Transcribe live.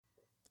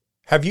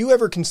Have you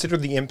ever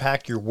considered the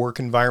impact your work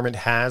environment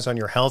has on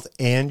your health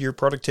and your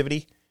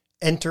productivity?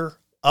 Enter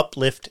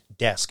Uplift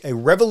Desk, a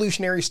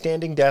revolutionary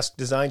standing desk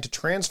designed to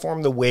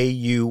transform the way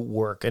you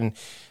work. And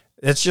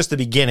that's just the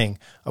beginning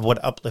of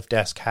what Uplift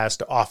Desk has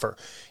to offer.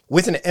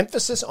 With an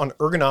emphasis on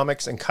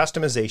ergonomics and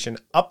customization,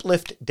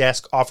 Uplift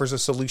Desk offers a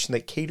solution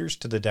that caters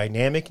to the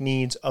dynamic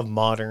needs of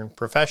modern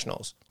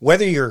professionals.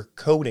 Whether you're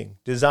coding,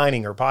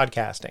 designing, or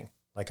podcasting,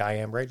 like I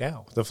am right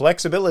now, the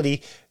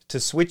flexibility to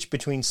switch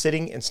between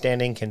sitting and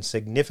standing can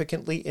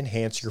significantly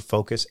enhance your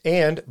focus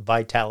and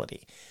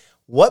vitality.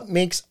 What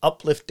makes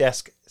Uplift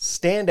Desk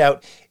stand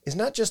out is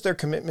not just their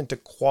commitment to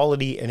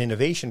quality and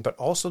innovation, but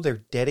also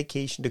their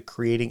dedication to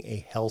creating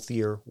a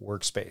healthier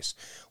workspace.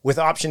 With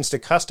options to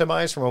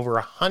customize from over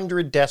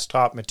 100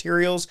 desktop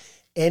materials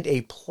and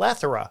a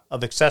plethora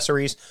of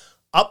accessories,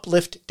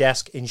 Uplift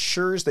Desk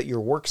ensures that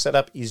your work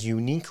setup is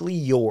uniquely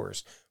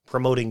yours,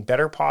 promoting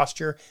better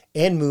posture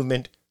and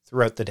movement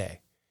throughout the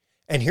day.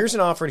 And here's an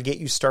offer to get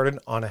you started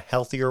on a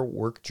healthier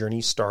work journey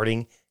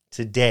starting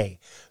today.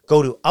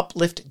 Go to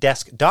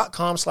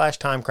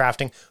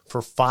upliftdesk.com/timecrafting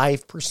for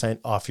 5%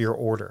 off your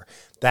order.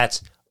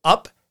 That's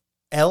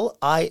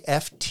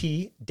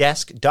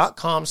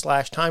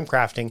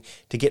upliftdesk.com/timecrafting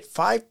to get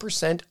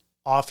 5%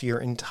 off your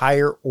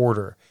entire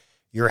order.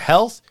 Your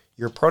health,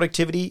 your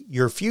productivity,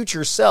 your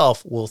future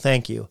self will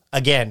thank you.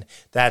 Again,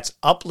 that's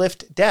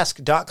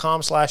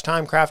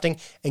upliftdesk.com/timecrafting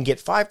and get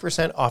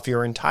 5% off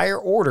your entire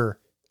order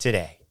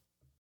today.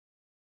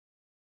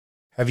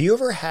 Have you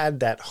ever had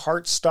that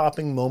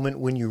heart-stopping moment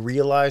when you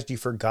realized you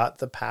forgot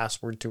the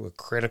password to a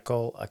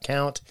critical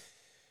account?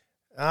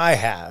 I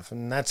have,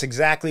 and that's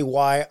exactly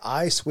why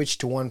I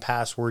switched to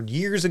 1Password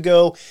years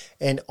ago,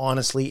 and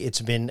honestly, it's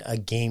been a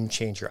game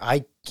changer.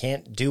 I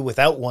can't do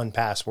without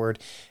 1Password,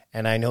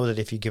 and I know that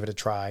if you give it a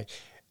try,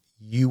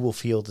 you will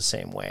feel the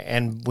same way.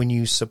 And when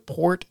you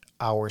support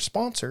our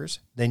sponsors,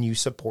 then you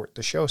support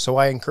the show. So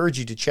I encourage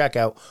you to check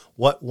out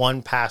what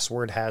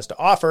 1Password has to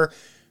offer.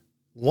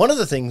 One of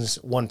the things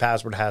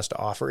 1Password has to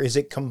offer is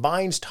it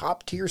combines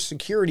top-tier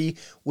security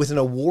with an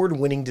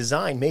award-winning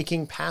design,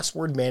 making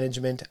password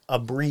management a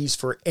breeze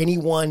for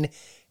anyone,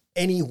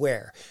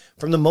 anywhere.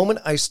 From the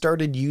moment I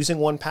started using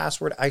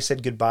 1Password, I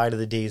said goodbye to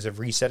the days of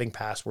resetting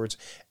passwords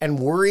and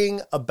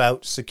worrying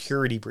about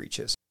security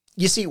breaches.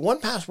 You see,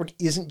 1Password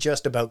isn't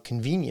just about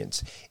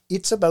convenience.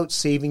 It's about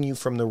saving you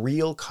from the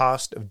real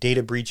cost of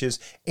data breaches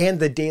and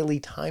the daily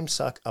time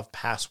suck of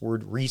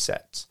password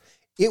resets.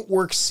 It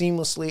works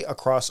seamlessly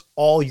across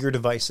all your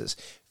devices,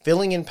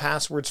 filling in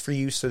passwords for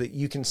you so that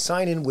you can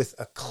sign in with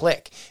a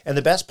click. And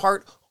the best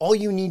part, all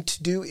you need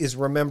to do is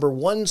remember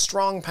one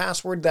strong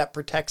password that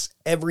protects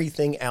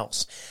everything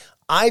else.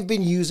 I've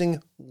been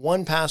using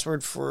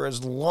 1Password for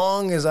as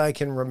long as I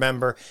can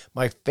remember.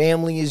 My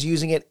family is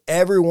using it.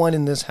 Everyone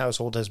in this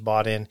household has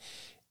bought in.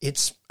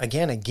 It's,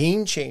 again, a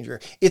game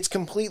changer. It's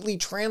completely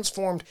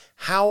transformed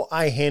how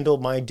I handle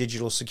my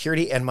digital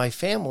security, and my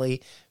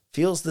family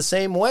feels the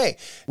same way.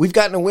 We've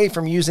gotten away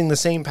from using the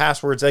same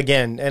passwords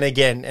again and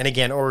again and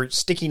again, or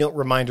sticky note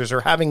reminders, or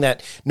having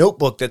that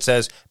notebook that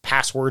says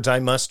passwords I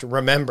must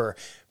remember.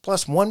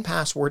 Plus,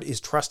 1Password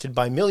is trusted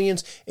by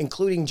millions,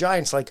 including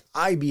giants like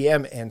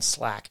IBM and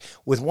Slack.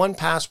 With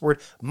 1Password,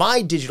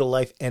 my digital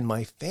life and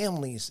my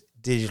family's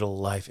digital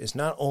life is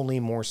not only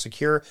more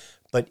secure,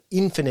 but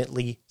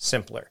infinitely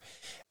simpler.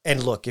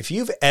 And look, if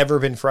you've ever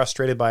been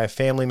frustrated by a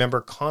family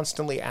member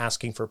constantly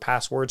asking for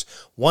passwords,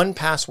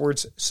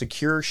 1Password's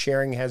secure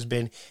sharing has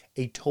been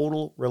a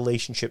total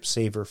relationship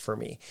saver for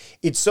me.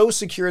 It's so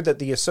secure that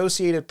the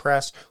Associated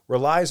Press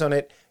relies on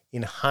it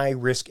in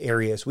high-risk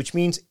areas, which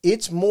means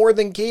it's more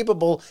than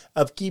capable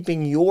of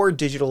keeping your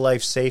digital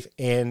life safe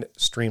and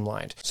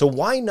streamlined. So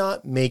why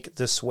not make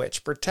the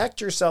switch?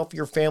 Protect yourself,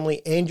 your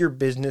family, and your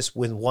business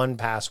with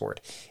 1Password.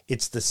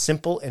 It's the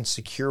simple and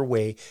secure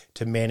way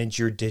to manage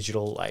your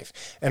digital life.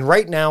 And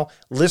right now,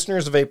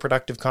 listeners of A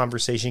Productive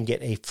Conversation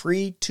get a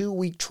free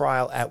 2-week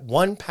trial at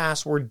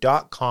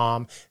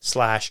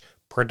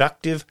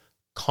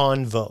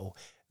 1Password.com/productiveconvo.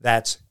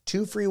 That's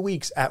 2 free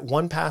weeks at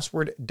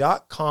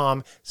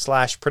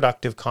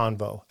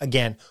 1Password.com/productiveconvo.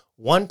 Again,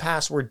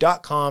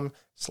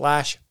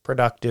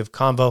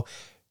 1Password.com/productiveconvo.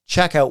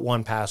 Check out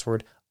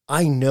 1Password.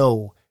 I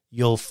know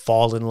you'll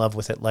fall in love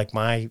with it like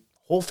my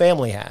whole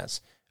family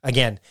has.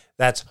 Again,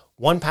 that's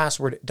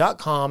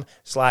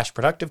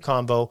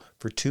 1Password.com/productiveconvo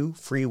for 2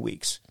 free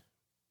weeks.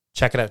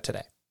 Check it out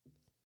today.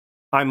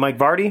 I'm Mike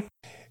Vardy.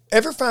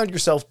 Ever found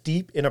yourself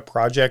deep in a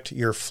project,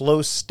 your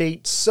flow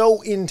state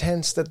so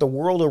intense that the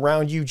world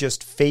around you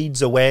just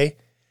fades away?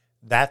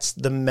 That's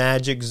the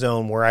magic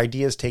zone where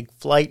ideas take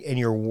flight and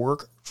your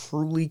work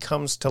truly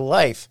comes to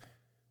life.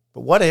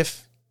 But what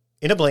if,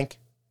 in a blink,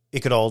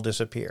 it could all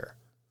disappear?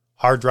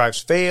 Hard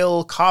drives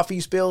fail, coffee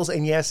spills,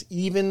 and yes,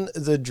 even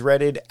the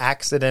dreaded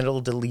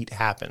accidental delete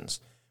happens.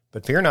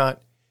 But fear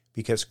not,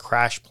 because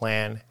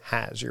CrashPlan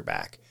has your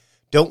back.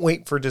 Don't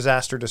wait for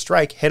disaster to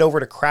strike. Head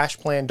over to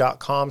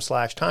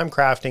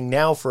crashplan.com/timecrafting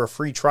now for a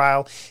free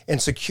trial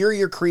and secure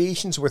your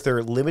creations with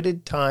their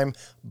limited time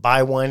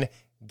buy one,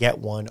 get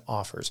one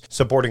offers.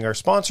 Supporting our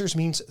sponsors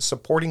means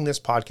supporting this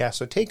podcast,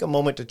 so take a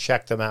moment to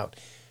check them out.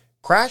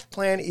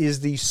 CrashPlan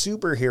is the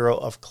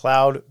superhero of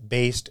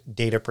cloud-based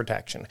data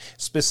protection,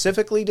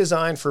 specifically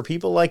designed for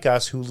people like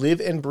us who live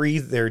and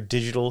breathe their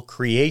digital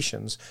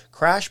creations.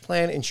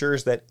 CrashPlan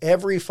ensures that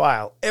every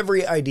file,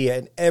 every idea,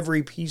 and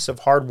every piece of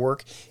hard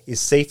work is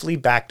safely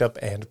backed up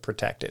and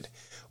protected.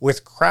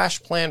 With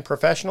CrashPlan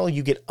Professional,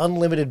 you get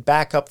unlimited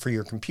backup for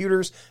your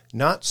computers,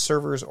 not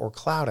servers or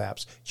cloud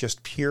apps,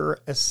 just pure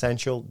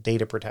essential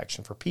data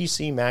protection for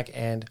PC, Mac,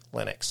 and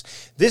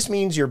Linux. This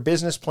means your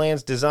business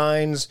plans,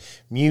 designs,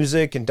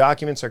 music, and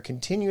documents are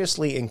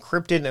continuously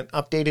encrypted and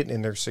updated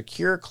in their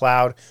secure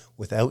cloud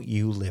without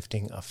you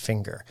lifting a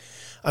finger.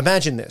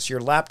 Imagine this,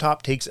 your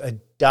laptop takes a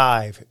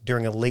dive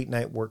during a late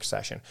night work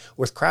session.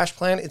 With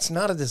CrashPlan, it's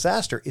not a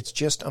disaster, it's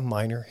just a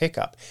minor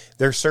hiccup.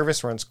 Their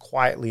service runs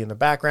quietly in the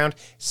background,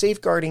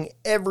 safeguarding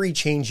every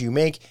change you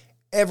make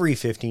every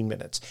 15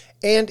 minutes.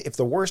 And if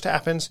the worst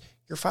happens,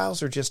 your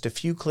files are just a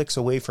few clicks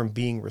away from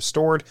being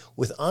restored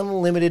with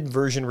unlimited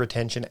version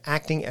retention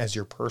acting as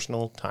your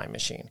personal time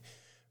machine.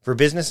 For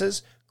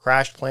businesses,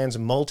 CrashPlan's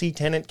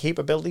multi-tenant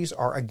capabilities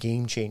are a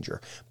game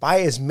changer. Buy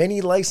as many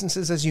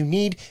licenses as you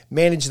need,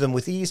 manage them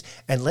with ease,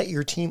 and let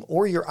your team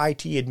or your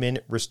IT admin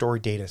restore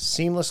data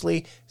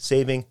seamlessly,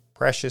 saving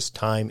precious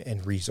time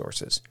and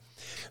resources.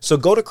 So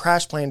go to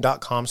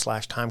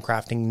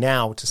crashplan.com/timecrafting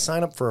now to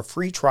sign up for a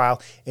free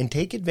trial and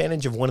take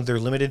advantage of one of their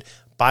limited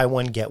buy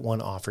one, get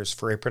one offers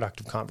for a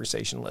productive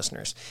conversation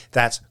listeners.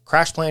 That's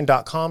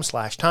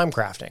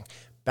crashplan.com/timecrafting.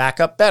 Back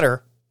up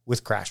better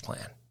with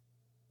CrashPlan.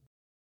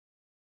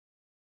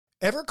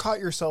 Ever caught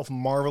yourself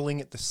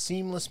marveling at the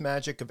seamless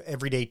magic of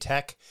everyday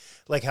tech,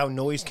 like how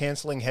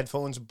noise-canceling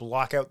headphones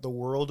block out the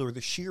world or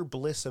the sheer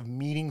bliss of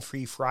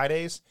meeting-free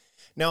Fridays?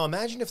 Now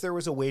imagine if there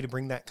was a way to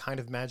bring that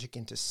kind of magic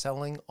into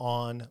selling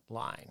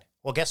online.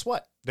 Well, guess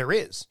what? There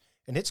is,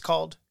 and it's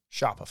called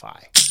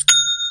Shopify.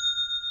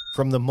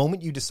 From the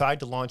moment you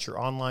decide to launch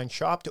your online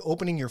shop to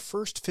opening your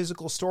first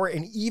physical store,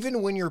 and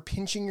even when you're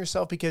pinching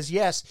yourself because,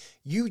 yes,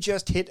 you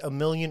just hit 1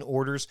 million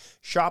orders,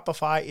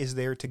 Shopify is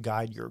there to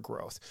guide your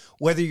growth.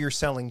 Whether you're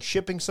selling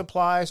shipping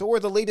supplies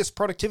or the latest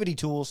productivity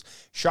tools,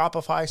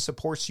 Shopify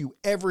supports you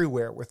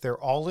everywhere with their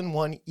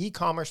all-in-one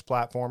e-commerce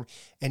platform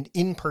and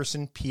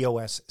in-person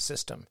POS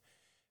system.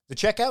 The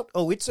checkout?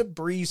 Oh, it's a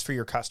breeze for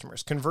your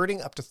customers, converting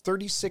up to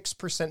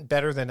 36%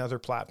 better than other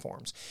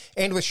platforms.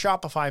 And with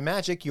Shopify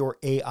Magic, your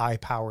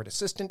AI-powered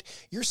assistant,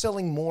 you're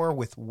selling more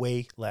with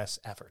way less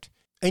effort.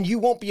 And you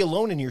won't be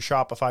alone in your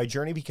Shopify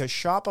journey because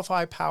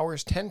Shopify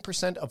powers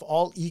 10% of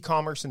all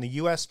e-commerce in the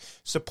U.S.,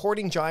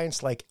 supporting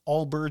giants like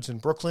Allbirds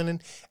and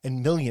Brooklinen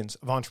and millions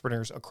of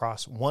entrepreneurs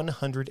across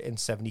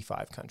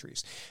 175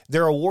 countries.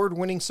 Their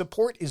award-winning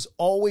support is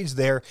always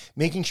there,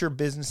 making sure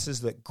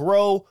businesses that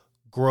grow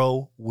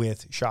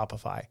with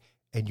Shopify,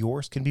 and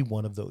yours can be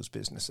one of those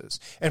businesses.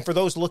 And for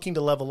those looking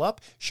to level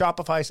up,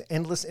 Shopify's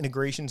endless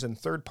integrations and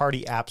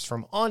third-party apps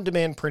from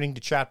on-demand printing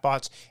to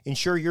chatbots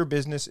ensure your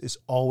business is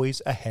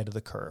always ahead of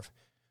the curve.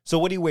 So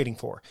what are you waiting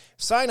for?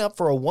 Sign up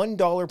for a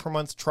 $1 per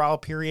month trial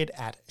period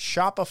at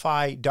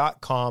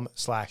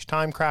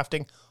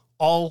shopify.com/timecrafting,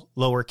 all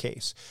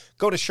lowercase.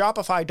 Go to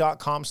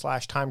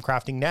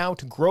shopify.com/timecrafting now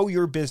to grow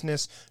your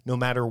business no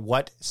matter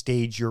what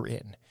stage you're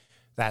in.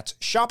 That's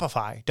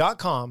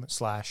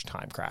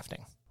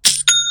shopify.com/timecrafting.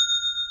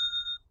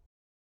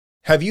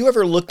 Have you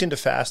ever looked into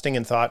fasting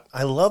and thought,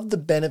 I love the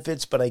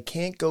benefits, but I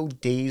can't go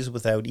days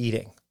without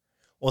eating?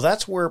 Well,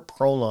 that's where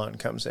Prolon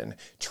comes in,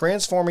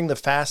 transforming the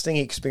fasting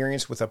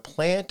experience with a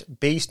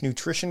plant-based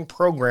nutrition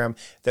program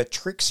that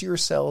tricks your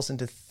cells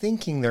into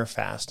thinking they're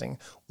fasting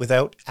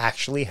without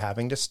actually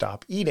having to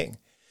stop eating.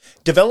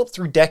 Developed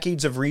through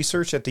decades of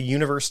research at the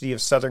University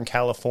of Southern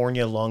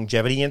California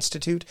Longevity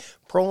Institute,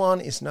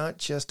 Prolon is not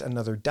just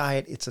another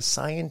diet, it's a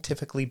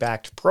scientifically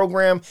backed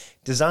program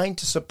designed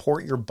to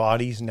support your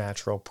body's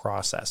natural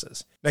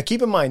processes. Now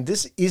keep in mind,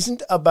 this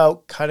isn't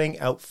about cutting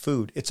out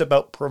food. It's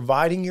about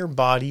providing your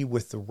body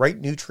with the right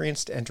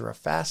nutrients to enter a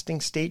fasting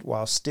state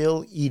while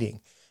still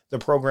eating. The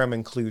program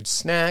includes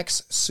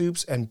snacks,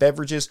 soups, and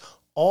beverages,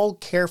 all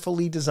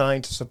carefully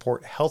designed to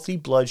support healthy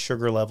blood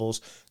sugar levels,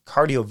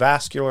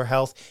 cardiovascular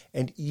health,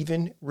 and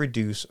even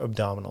reduce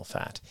abdominal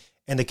fat.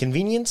 And the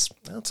convenience?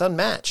 Well, it's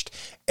unmatched.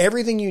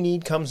 Everything you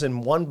need comes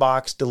in one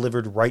box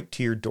delivered right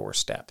to your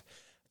doorstep.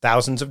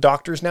 Thousands of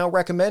doctors now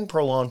recommend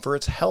Prolon for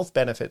its health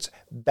benefits,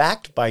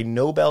 backed by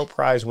Nobel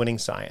Prize-winning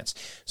science.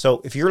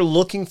 So if you're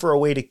looking for a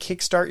way to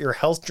kickstart your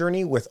health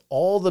journey with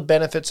all the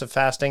benefits of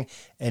fasting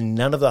and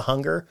none of the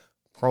hunger,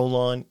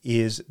 Prolon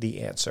is the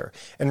answer.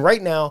 And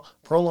right now,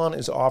 Prolon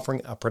is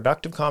offering a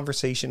Productive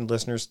Conversation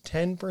listeners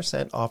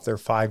 10% off their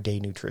 5-day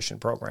nutrition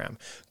program.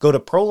 Go to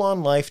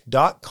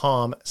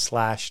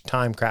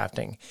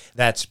prolonlife.com/timecrafting.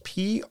 That's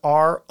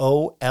PROLON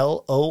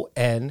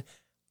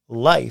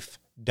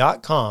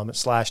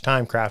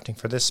life.com/timecrafting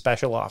for this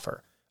special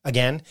offer.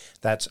 Again,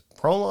 that's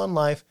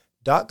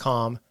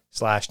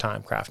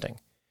prolonlife.com/timecrafting.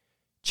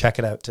 Check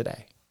it out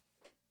today.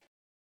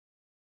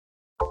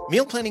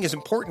 Meal planning is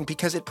important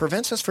because it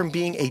prevents us from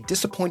being a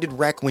disappointed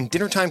wreck when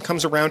dinner time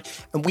comes around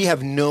and we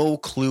have no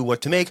clue what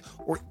to make,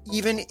 or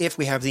even if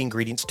we have the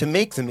ingredients to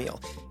make the meal.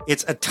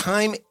 It's a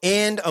time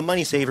and a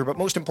money saver, but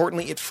most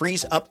importantly, it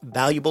frees up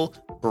valuable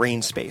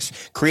brain space.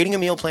 Creating a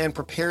meal plan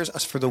prepares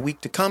us for the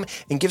week to come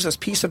and gives us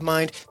peace of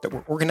mind that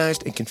we're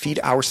organized and can feed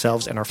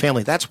ourselves and our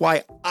family. That's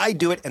why I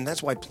do it, and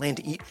that's why Plan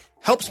to Eat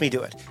helps me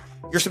do it.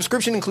 Your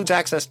subscription includes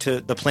access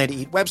to the Plan to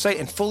Eat website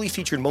and fully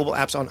featured mobile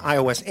apps on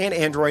iOS and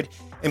Android.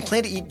 And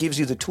Plan to Eat gives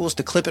you the tools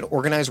to clip and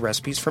organize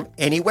recipes from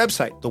any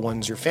website, the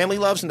ones your family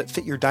loves and that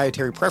fit your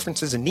dietary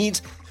preferences and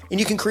needs. And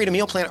you can create a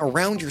meal plan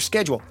around your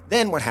schedule.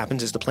 Then what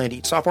happens is the Plan to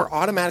Eat software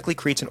automatically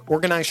creates an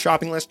organized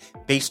shopping list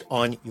based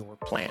on your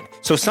plan.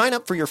 So sign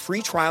up for your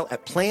free trial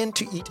at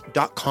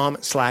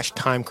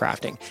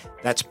plantoeat.com/timecrafting.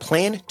 That's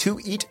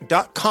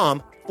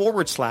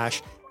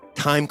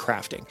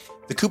plantoeat.com/timecrafting.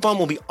 The coupon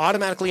will be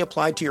automatically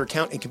applied to your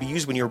account and can be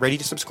used when you're ready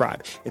to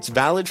subscribe. It's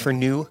valid for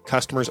new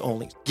customers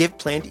only. Give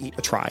Plan to Eat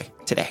a try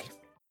today.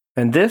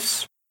 And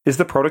this is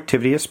the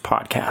Productivityist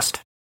Podcast.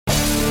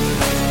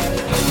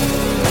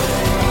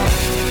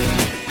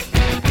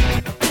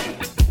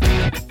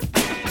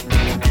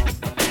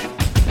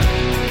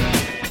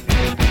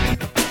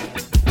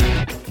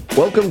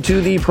 Welcome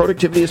to the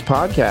Productivityist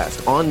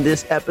Podcast. On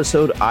this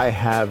episode, I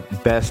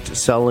have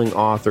best-selling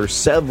author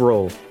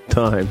several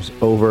times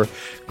over,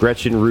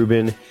 Gretchen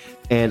Rubin,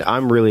 and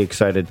I'm really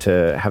excited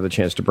to have the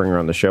chance to bring her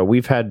on the show.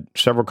 We've had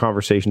several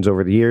conversations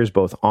over the years,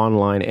 both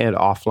online and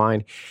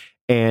offline,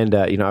 and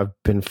I've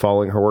been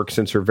following her work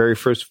since her very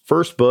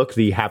first book,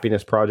 The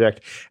Happiness Project,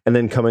 and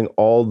then coming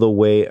all the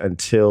way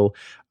until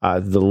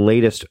the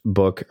latest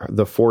book,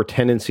 The 4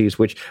 Tendencies,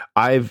 which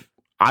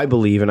I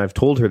believe, and I've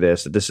told her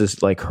this, that this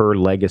is like her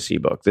legacy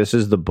book. This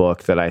is the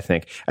book that I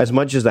think, as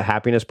much as The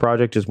Happiness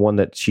Project is one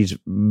that she's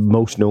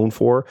most known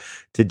for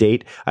to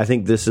date, I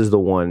think this is the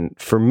one,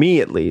 for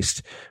me at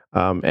least,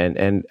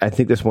 and I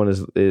think this one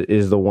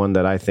is the one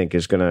that I think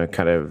is going to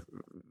kind of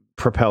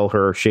propel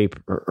her, shape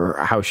or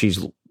how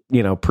she's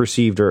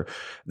perceived, or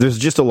there's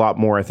just a lot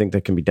more I think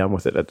that can be done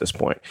with it at this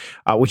point,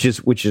 which is,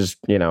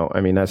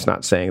 I mean, that's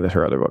not saying that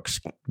her other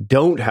books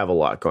don't have a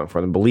lot going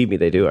for them. Believe me,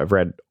 they do. I've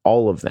read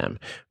all of them,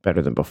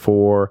 Better Than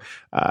Before,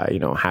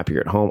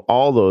 Happier at Home,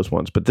 all those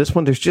ones. But this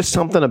one, there's just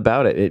something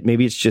about it.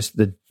 Maybe it's just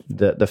the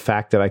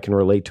fact that I can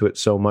relate to it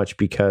so much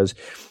because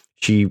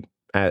she,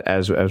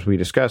 as we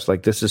discussed,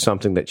 like this is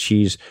something that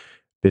she's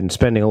been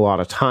spending a lot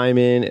of time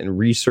in and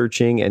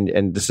researching,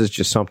 and this is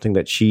just something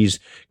that she's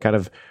kind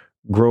of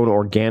grown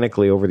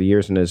organically over the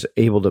years and is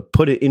able to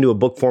put it into a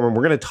book form. And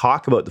we're going to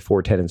talk about the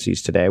 4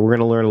 tendencies today. We're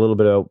going to learn a little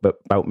bit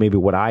about maybe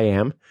what I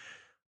am,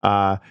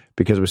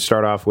 because we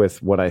start off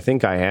with what I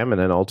think I am, and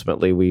then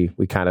ultimately we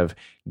kind of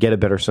get a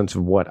better sense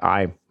of what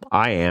I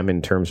am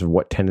in terms of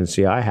what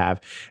tendency I have,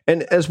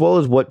 and as well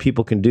as what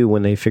people can do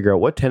when they figure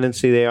out what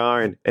tendency they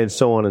are, and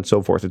so on and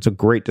so forth. It's a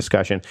great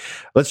discussion.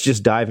 Let's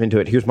just dive into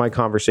it. Here's my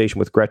conversation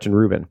with Gretchen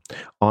Rubin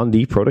on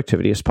the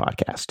Productivityist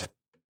Podcast.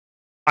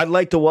 I'd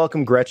like to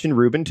welcome Gretchen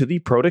Rubin to the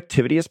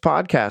Productivityist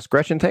Podcast.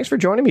 Gretchen, thanks for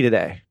joining me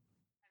today.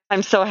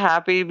 I'm so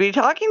happy to be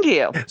talking to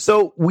you.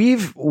 So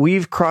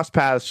we've crossed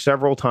paths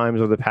several times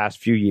over the past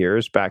few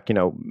years. Back,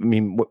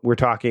 we're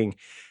talking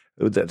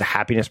the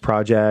Happiness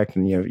Project,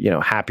 and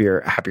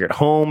happier at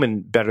home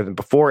and Better Than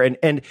Before,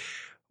 and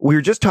we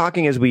were just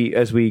talking as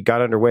we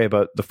got underway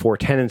about the 4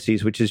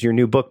 Tendencies, which is your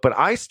new book. But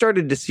I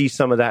started to see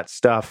some of that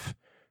stuff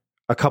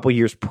a couple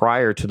years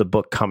prior to the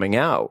book coming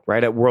out,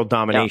 right, at World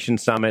Domination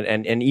Summit.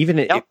 And even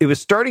it was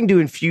starting to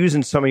infuse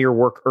in some of your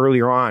work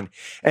earlier on.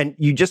 And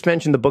you just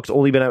mentioned the book's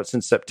only been out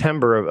since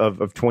September of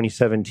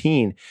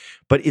 2017,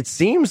 but it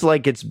seems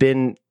like it's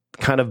been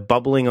kind of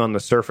bubbling on the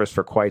surface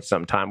for quite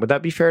some time. Would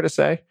that be fair to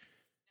say?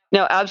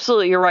 No,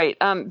 absolutely. You're right.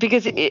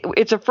 Because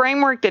it's a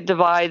framework that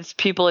divides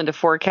people into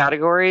 4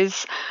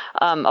 categories,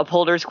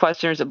 upholders,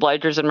 questioners,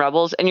 obligers, and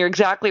rebels. And you're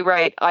exactly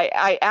right.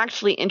 I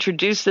actually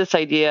introduced this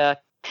idea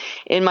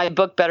in my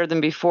book, Better Than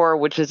Before,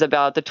 which is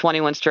about the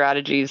 21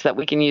 strategies that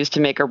we can use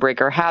to make or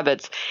break our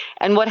habits.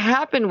 And what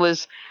happened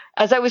was,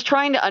 as I was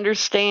trying to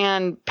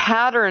understand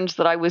patterns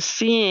that I was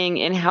seeing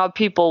in how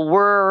people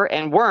were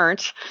and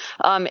weren't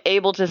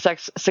able to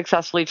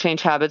successfully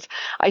change habits,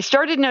 I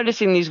started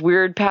noticing these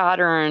weird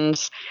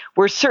patterns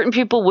where certain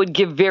people would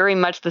give very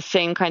much the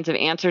same kinds of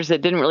answers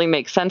that didn't really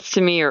make sense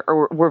to me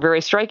or were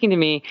very striking to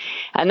me.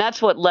 And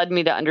that's what led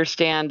me to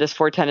understand this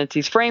 4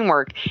 Tendencies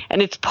framework.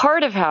 And it's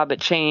part of habit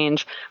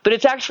change, but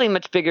it's actually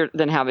much bigger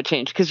than habit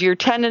change, because your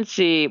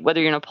tendency, whether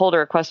you're an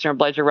upholder, a questioner,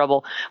 obliger,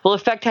 rebel, will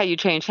affect how you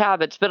change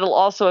habits, but it'll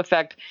also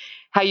affect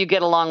how you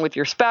get along with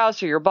your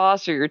spouse or your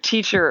boss or your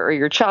teacher or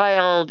your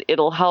child.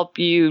 It'll help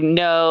you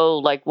know,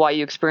 like, why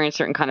you experience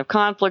certain kind of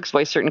conflicts,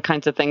 why certain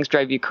kinds of things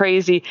drive you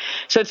crazy.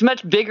 So it's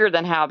much bigger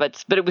than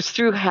habits, but it was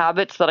through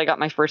habits that I got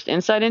my first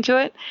insight into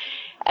it.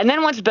 And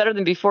then once Better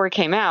Than Before it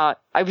came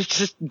out, I was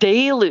just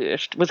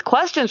deluged with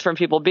questions from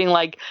people being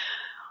like,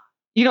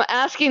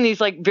 asking these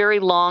like very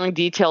long,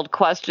 detailed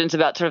questions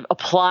about sort of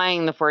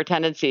applying the 4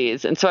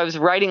 tendencies. And so I was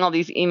writing all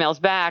these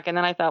emails back, and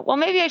then I thought, well,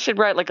 maybe I should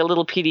write like a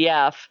little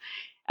PDF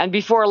And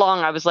before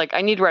long, I was like,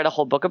 I need to write a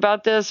whole book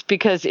about this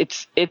because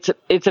it's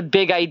a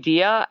big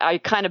idea. I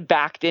kind of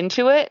backed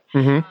into it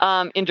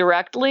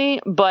indirectly,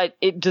 but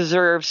it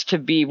deserves to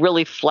be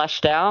really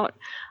fleshed out.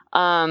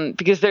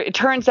 Because it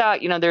turns out,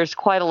 there's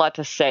quite a lot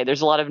to say.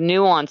 There's a lot of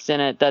nuance in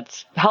it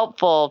that's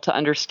helpful to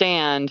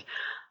understand.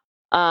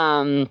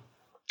 But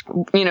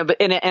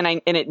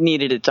it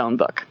needed its own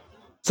book.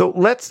 So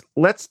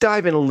let's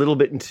dive in a little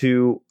bit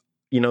into,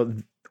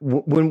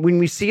 when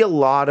we see a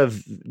lot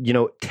of,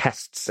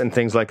 tests and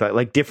things like that,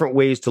 like different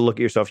ways to look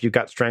at yourself. You've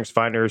got strengths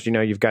finders,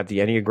 you've got the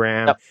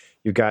Enneagram, yep.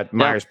 You've got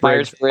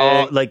Myers-Briggs.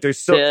 Like there's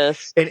so, and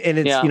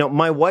it's,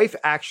 my wife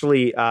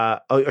actually,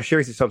 I'll share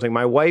with you something.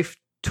 My wife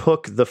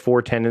took the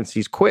 4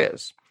 Tendencies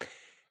quiz.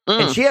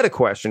 And she had a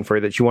question for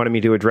you that she wanted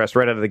me to address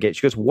right out of the gate.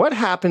 She goes, what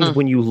happens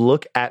when you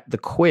look at the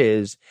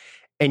quiz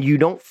and you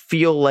don't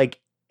feel like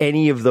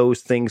any of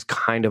those things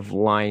kind of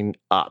line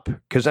up?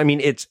 Because I mean,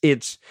 it's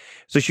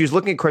so she was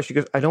looking at questions. She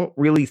goes, I don't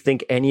really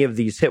think any of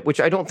these hit, which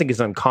I don't think is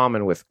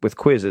uncommon with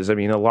quizzes. I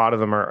mean, a lot of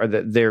them are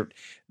they're,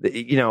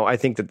 I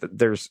think that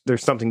there's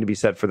something to be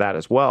said for that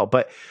as well.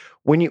 But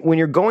when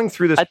you're going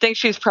through this, I think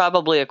she's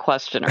probably a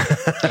questioner.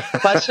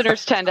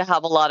 Questioners tend to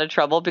have a lot of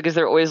trouble because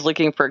they're always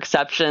looking for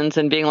exceptions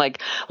and being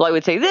like, well, I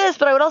would say this,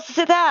 but I would also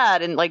say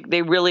that. And like,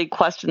 they really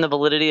question the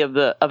validity of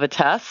a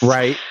test.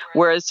 Right.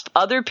 Whereas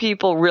other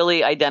people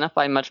really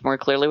identify much more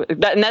clearly.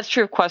 And that's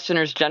true of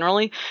questioners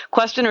generally.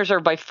 Questioners are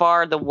by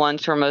far the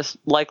ones who are most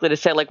likely to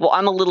say like, well,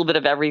 I'm a little bit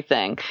of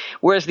everything.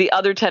 Whereas the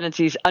other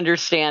tendencies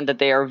understand that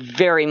they are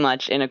very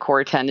much in a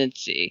core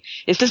tendency.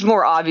 It's just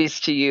more obvious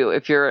to you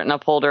if you're an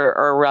upholder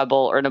or a rebel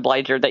or an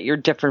obliger that you're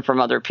different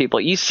from other people.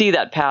 You see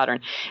that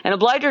pattern. And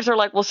obligers are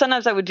like, well,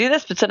 sometimes I would do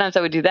this, but sometimes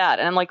I would do that.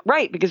 And I'm like,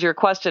 right, because you're a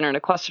questioner, and a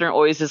questioner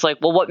always is like,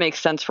 well, what makes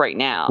sense right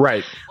now?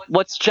 Right.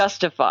 What's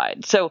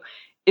justified? So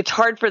it's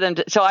hard for them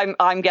to. So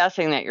I'm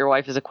guessing that your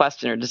wife is a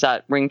questioner. Does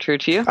that ring true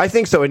to you? I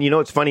think so. And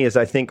what's funny is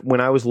I think when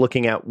I was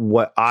looking at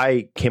what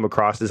I came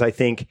across is I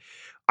think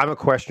I'm a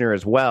questioner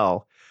as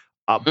well.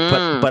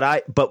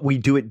 But we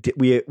do it.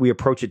 We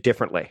approach it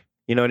differently.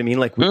 You know what I mean?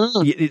 Like,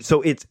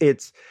 so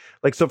it's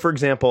like, so for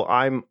example,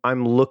 I'm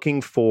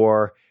looking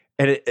for,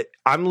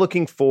 I'm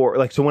looking for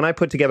like, so when I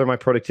put together my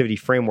productivity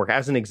framework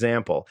as an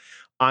example,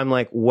 I'm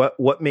like,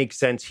 what makes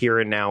sense here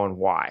and now and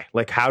why?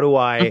 Like, how do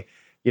I,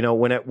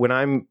 when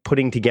I'm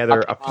putting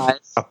together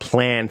a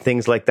plan,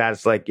 things like that,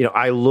 it's like,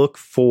 I look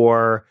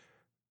for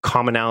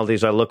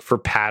commonalities, I look for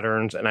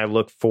patterns, and I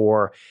look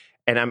for,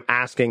 and I'm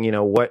asking,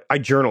 what I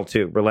journal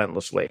too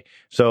relentlessly.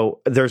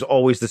 So there's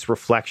always this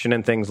reflection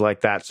and things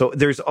like that. So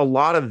there's a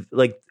lot of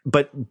like,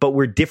 but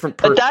we're different.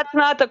 But that's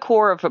not the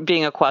core of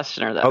being a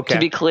questioner, though, to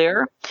be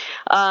clear.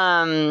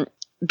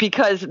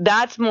 Because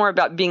that's more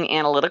about being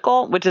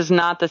analytical, which is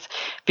not this,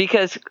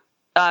 because,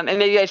 and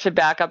maybe I should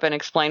back up and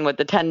explain what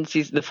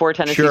the 4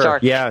 tendencies are.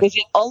 Yeah. Because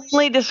it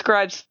only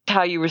describes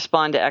how you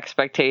respond to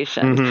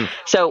expectations. Mm-hmm.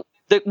 So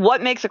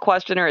what makes a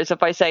questioner is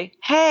if I say,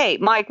 hey,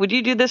 Mike, would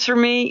you do this for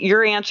me?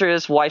 Your answer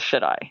is, why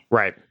should I?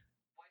 Right.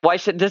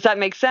 Does that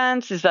make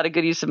sense? Is that a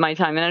good use of my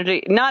time and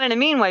energy? Not in a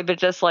mean way, but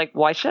just like,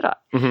 why should I?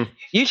 Mm-hmm.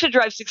 You should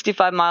drive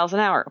 65 miles an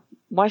hour.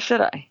 Why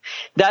should I?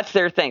 That's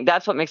their thing.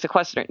 That's what makes a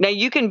questioner. Now,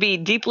 you can be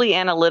deeply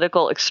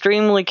analytical,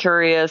 extremely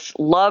curious,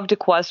 love to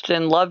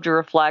question, love to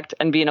reflect,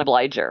 and be an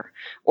obliger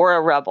or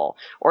a rebel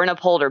or an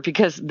upholder,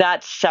 because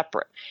that's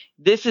separate.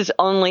 This is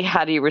only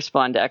how do you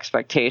respond to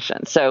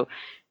expectations. So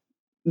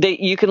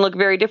you can look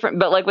very different,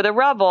 but like with a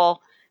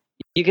rebel,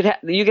 you could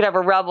have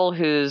a rebel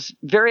who's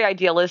very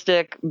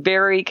idealistic,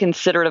 very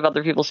considerate of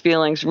other people's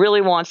feelings,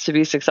 really wants to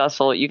be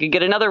successful. You could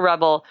get another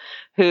rebel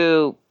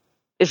who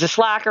is a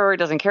slacker,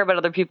 doesn't care about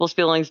other people's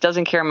feelings,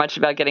 doesn't care much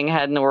about getting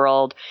ahead in the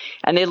world,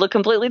 and they look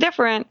completely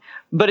different.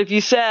 But if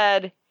you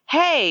said,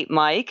 hey,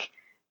 Mike,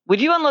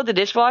 would you unload the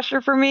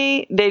dishwasher for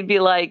me? They'd be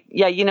like,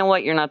 yeah, you know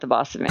what? You're not the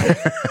boss of me.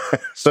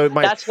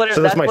 That's what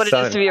it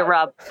is to be a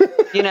rebel,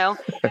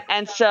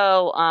 And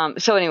so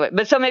anyway,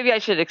 so maybe I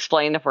should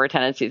explain the 4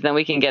 tendencies, then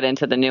we can get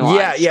into the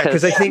nuance. Yeah.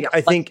 Because I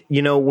think,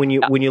 when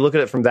you look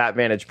at it from that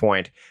vantage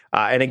point,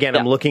 and again,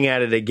 I'm looking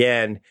at it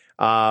again,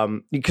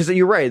 because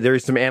you're right,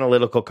 there's some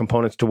analytical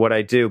components to what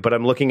I do, but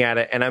I'm looking at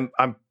it and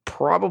I'm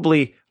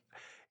probably,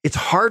 it's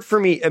hard for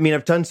me. I mean,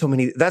 I've done so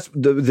many. That's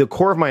the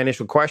core of my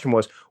initial question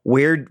was,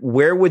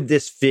 where would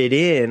this fit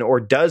in, or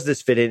does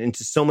this fit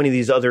into so many of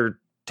these other,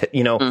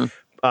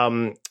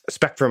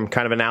 spectrum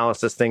kind of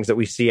analysis things that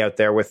we see out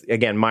there with,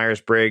 again,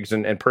 Myers-Briggs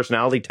and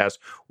personality tests.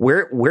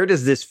 Where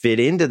does this fit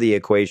into the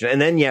equation?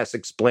 And then,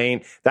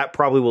 explain. That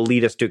probably will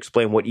lead us to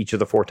explain what each of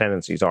the 4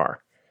 tendencies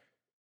are.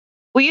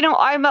 Well,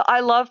 I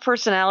love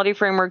personality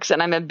frameworks,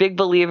 and I'm a big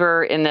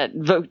believer in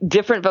that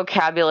different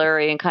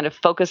vocabulary and kind of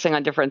focusing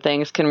on different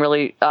things can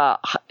really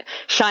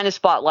shine a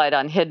spotlight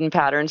on hidden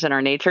patterns in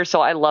our nature. So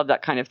I love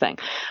that kind of thing.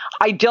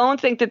 I don't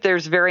think that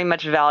there's very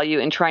much value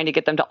in trying to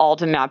get them to all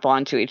to map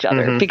onto each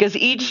other, because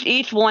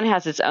each one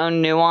has its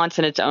own nuance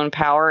and its own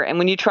power. And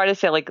when you try to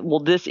say like, well,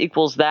 this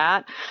equals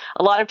that,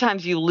 a lot of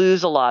times you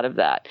lose a lot of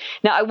that.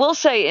 Now, I will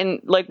say,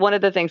 in like one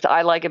of the things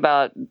I like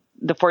about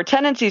the four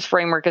tendencies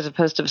framework, as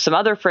opposed to some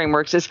other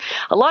frameworks, is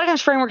a lot of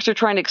times frameworks are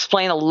trying to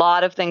explain a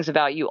lot of things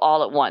about you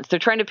all at once. They're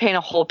trying to paint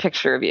a whole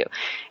picture of you.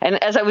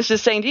 And as I was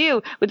just saying to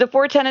you, with the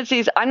four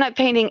tendencies, I'm not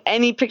painting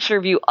any picture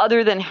of you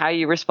other than how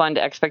you respond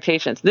to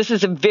expectations. This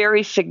is a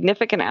very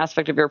significant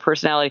aspect of your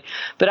personality,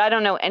 but I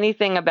don't know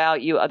anything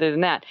about you other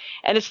than that.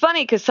 And it's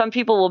funny because some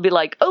people will be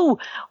like, oh,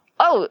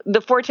 the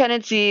four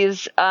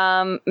tendencies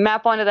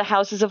map onto the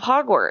houses of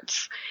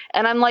Hogwarts.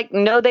 And I'm like,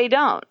 no, they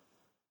don't.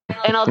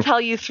 And I'll tell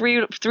you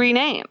three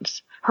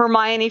names: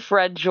 Hermione,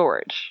 Fred,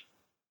 George.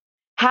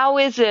 How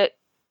is it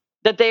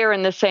that they are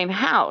in the same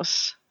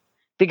house?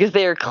 Because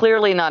they are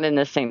clearly not in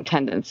the same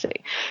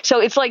tendency.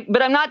 So it's like,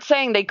 but I'm not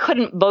saying they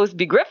couldn't both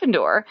be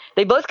Gryffindor.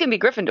 They both can be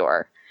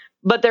Gryffindor,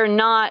 but they're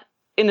not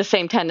in the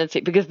same tendency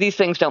because these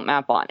things don't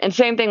map on. And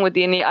same thing with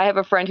the Enneagram. I have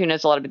a friend who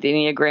knows a lot about the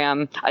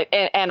Enneagram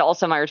and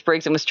also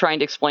Myers-Briggs, and was trying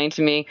to explain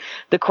to me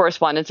the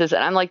correspondences.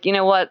 And I'm like, you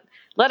know what?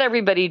 Let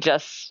everybody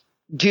just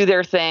do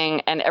their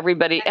thing, and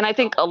I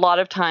think a lot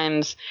of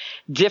times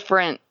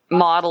different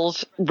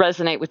models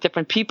resonate with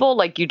different people.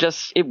 Like it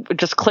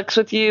just clicks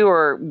with you,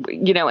 or,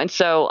 and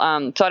so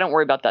I don't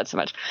worry about that so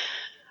much.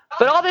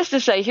 But all this to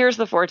say, here's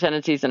the four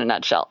tendencies in a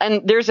nutshell.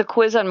 And there's a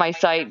quiz on my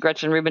site,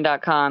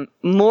 GretchenRubin.com.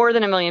 More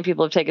than 1 million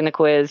people have taken the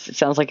quiz. It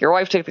sounds like your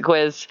wife took the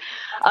quiz.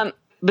 But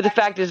the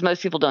fact is,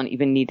 most people don't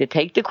even need to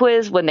take the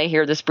quiz. When they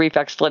hear this brief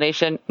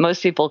explanation,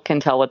 most people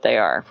can tell what they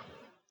are.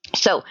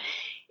 So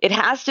it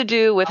has to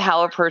do with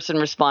how a person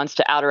responds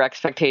to outer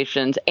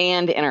expectations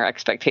and inner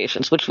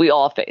expectations, which we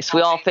all face. We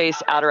all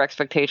face outer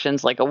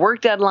expectations like a work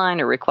deadline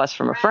or request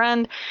from a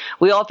friend.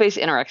 We all face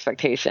inner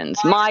expectations.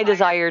 My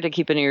desire to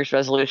keep a New Year's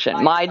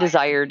resolution. My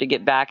desire to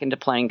get back into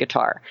playing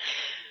guitar.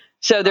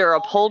 So there are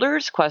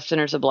upholders,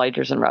 questioners,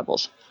 obligers, and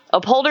rebels.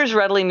 Upholders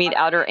readily meet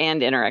outer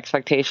and inner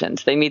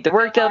expectations. They meet the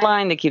work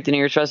deadline. They keep the New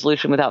Year's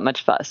resolution without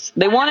much fuss.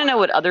 They want to know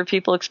what other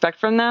people expect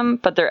from them,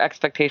 but their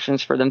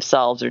expectations for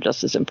themselves are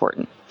just as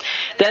important.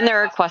 Then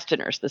there are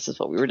questioners. This is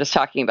what we were just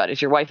talking about.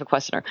 Is your wife a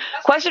questioner?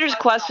 Questioners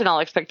question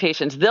all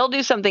expectations. They'll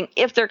do something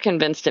if they're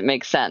convinced it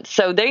makes sense.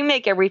 So they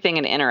make everything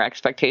an inner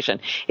expectation.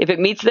 If it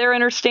meets their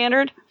inner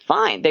standard,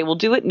 fine. They will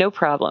do it, no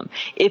problem.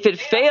 If it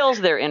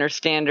fails their inner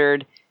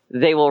standard,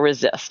 they will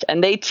resist.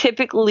 And they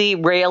typically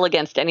rail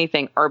against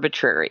anything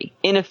arbitrary,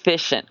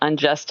 inefficient,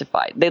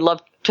 unjustified. They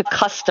love to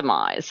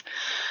customize.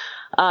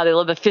 They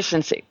love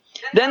efficiency.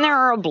 Then there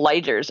are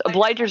obligers.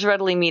 Obligers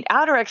readily meet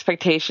outer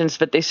expectations,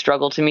 but they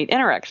struggle to meet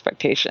inner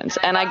expectations.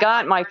 And I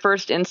got my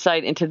first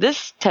insight into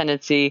this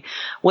tendency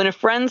when a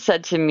friend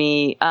said to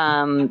me,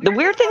 the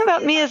weird thing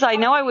about me is I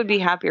know I would be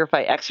happier if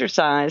I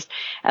exercised.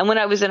 And when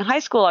I was in high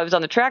school, I was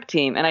on the track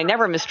team and I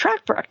never missed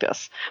track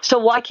practice. So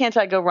why can't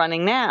I go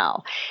running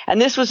now?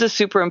 And this was a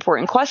super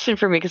important question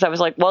for me because I was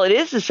like, well, it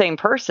is the same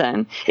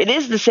person. It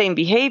is the same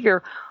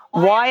behavior.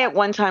 Why at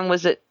one time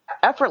was it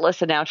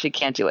effortless and now she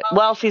can't do it?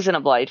 Well, she's an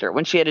obliger.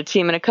 When she had a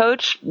team and a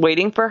coach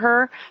waiting for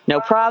her, no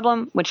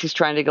problem. When she's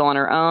trying to go on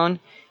her own,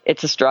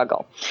 it's a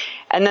struggle.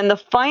 And then the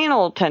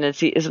final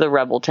tendency is the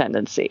rebel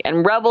tendency.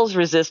 And rebels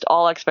resist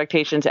all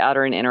expectations,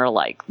 outer and inner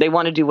alike. They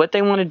want to do what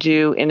they want to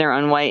do in their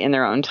own way, in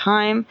their own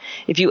time.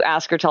 If you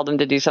ask or tell them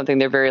to do something,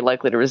 they're very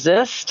likely to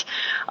resist.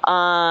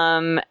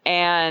 They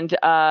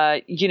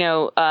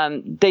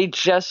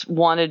just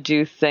want to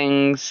do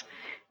things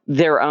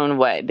their own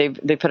way.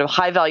 They put a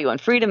high value on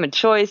freedom and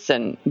choice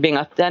and being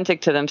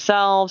authentic to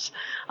themselves.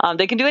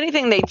 They can do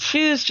anything they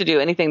choose to do,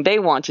 anything they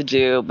want to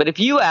do. But if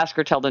you ask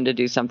or tell them to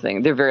do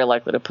something, they're very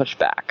likely to push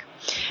back.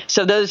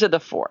 So those are the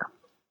four.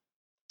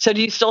 So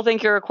do you still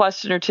think you're a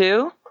questioner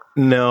too?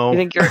 No. You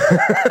think you're?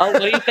 Oh,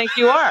 what do you think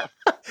you are?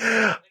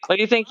 What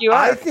do you think you are?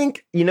 I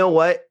think, you know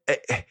what?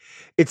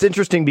 It's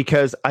interesting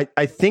because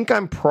I think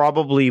I'm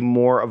probably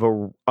more of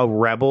a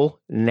rebel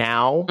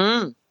now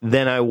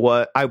than I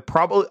was.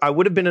 I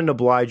would have been an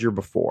obliger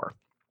before.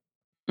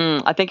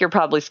 I think you're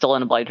probably still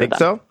an obliger. Think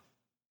so?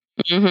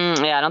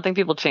 Mm-hmm. Yeah, I don't think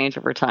people change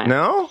over time.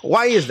 No?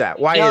 Why is that?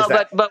 Why is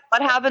that? But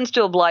what happens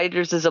to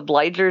obligers is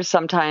obligers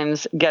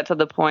sometimes get to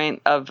the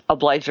point of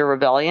obliger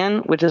rebellion,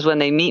 which is when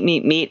they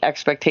meet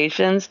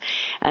expectations,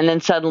 and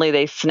then suddenly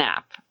they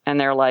snap and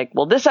they're like,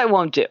 well, this I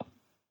won't do.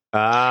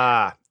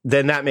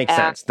 Then that makes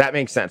sense. That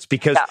makes sense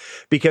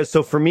because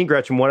so for me,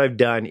 Gretchen, what I've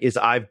done is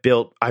I've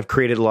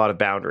created a lot of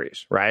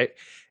boundaries, right?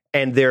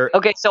 And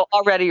okay, so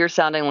already you're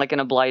sounding like an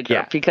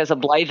obliger because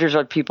obligers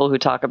are people who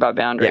talk about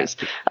boundaries.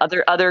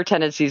 Yeah. Other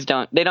tendencies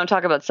don't. They don't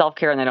talk about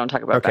self-care and they don't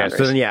talk about boundaries.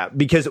 So then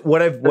because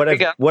what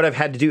I've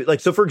had to do,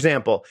 like, so for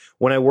example,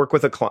 when I work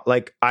with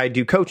like I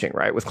do coaching,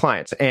 right, with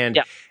clients, and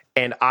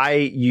I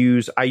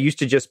used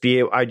to just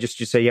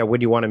say, yeah, when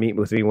do you want to meet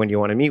with me? When do you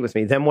want to meet with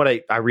me? Then what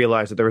I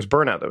realized that there was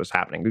burnout that was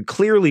happening,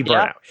 clearly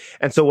burnout. Yeah.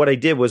 And so what I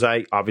did was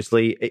I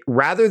obviously,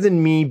 rather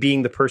than me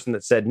being the person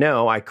that said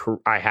no, I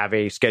have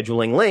a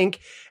scheduling link,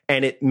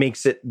 and it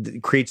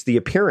creates the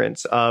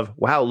appearance of,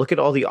 wow, look at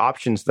all the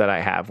options that I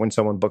have when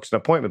someone books an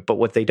appointment. But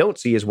what they don't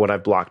see is what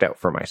I've blocked out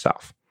for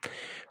myself.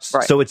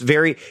 Right. So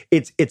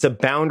it's a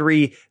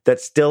boundary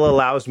that still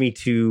allows me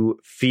to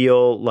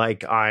feel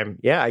like I'm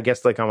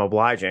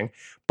obliging,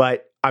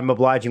 but I'm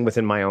obliging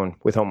within my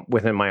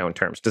own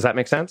terms. Does that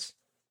make sense?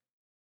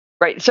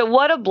 Right. So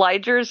what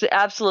obligers?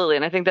 Absolutely.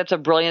 And I think that's a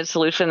brilliant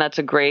solution. That's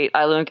a great,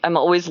 I'm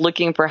always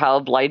looking for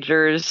how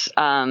obligers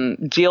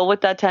deal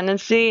with that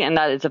tendency. And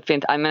that is I'm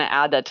going to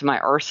add that to my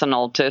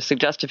arsenal to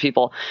suggest to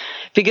people,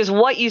 because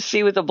what you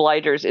see with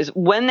obligers is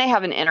when they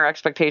have an inner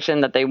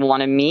expectation that they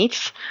want to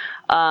meet,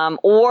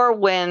 or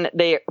when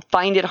they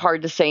find it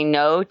hard to say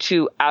no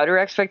to outer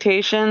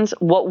expectations,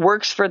 what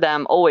works for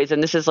them always,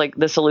 and this is like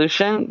the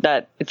solution,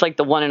 that it's like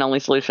the one and only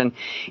solution,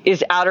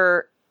 is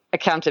outer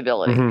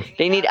accountability. Mm-hmm.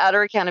 They need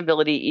outer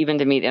accountability even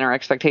to meet inner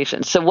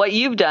expectations. So what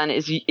you've done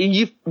is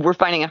we're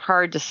finding it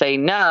hard to say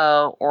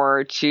no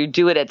or to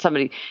do it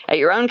at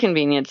your own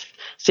convenience.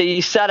 So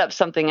you set up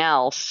something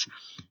else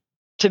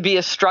to be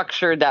a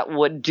structure that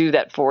would do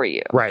that for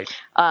you. Right.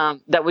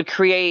 That would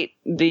create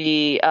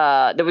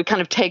that would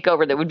kind of take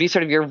over, that would be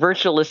sort of your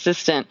virtual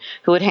assistant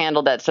who would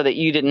handle that so that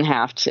you didn't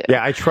have to.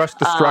 Yeah, I trust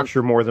the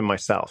structure more than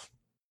myself.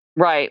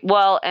 Right.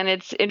 Well, and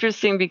it's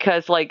interesting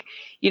because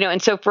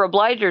and so for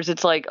obligers,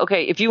 it's like,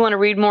 okay, if you want to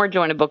read more,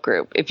 join a book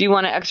group. If you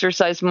want to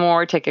exercise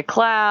more, take a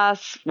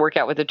class, work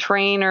out with a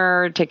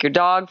trainer, take your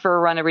dog for a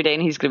run every day.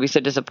 And he's going to be so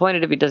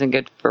disappointed if he doesn't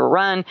get for a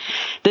run.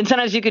 Then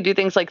sometimes you could do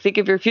things like think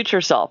of your future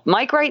self.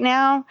 Mike right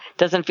now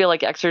doesn't feel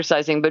like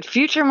exercising, but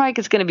future Mike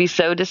is going to be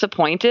so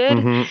disappointed.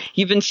 Mm-hmm.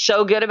 You've been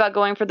so good about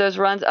going for those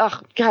runs.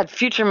 Oh God,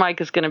 future Mike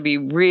is going to be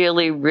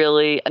really,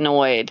 really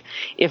annoyed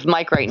if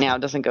Mike right now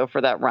doesn't go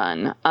for that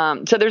run.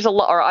 So there's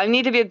or I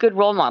need to be a good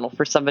role model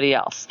for somebody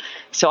else.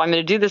 So I'm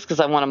going to do this because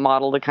I want to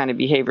model the kind of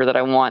behavior that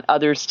I want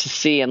others to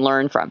see and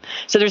learn from.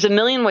 So there's a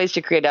million ways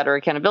to create outer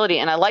accountability.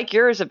 And I like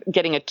yours of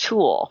getting a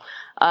tool.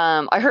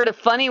 I heard a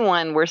funny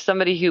one where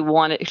somebody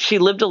she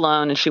lived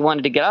alone and she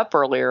wanted to get up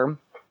earlier.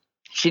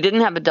 She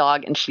didn't have a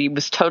dog and she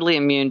was totally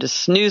immune to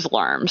snooze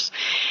alarms.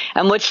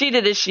 And what she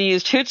did is she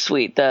used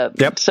Hootsuite,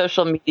 the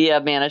social media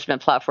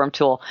management platform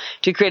tool,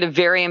 to create a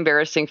very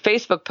embarrassing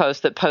Facebook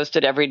post that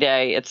posted every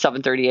day at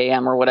 7:30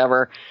 a.m. or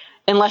whatever,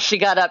 unless she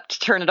got up to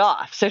turn it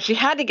off. So she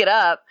had to get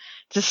up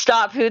to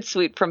stop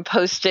Hootsuite from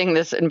posting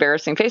this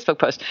embarrassing Facebook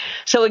post.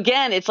 So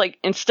again, it's like,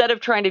 instead of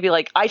trying to be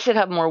like, I should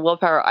have more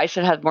willpower, I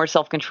should have more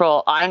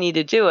self-control, I need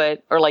to do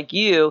it, or like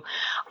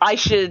I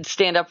should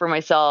stand up for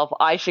myself,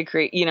 I should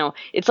create,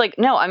 it's like,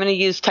 no, I'm going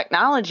to use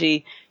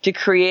technology to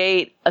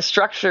create a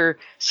structure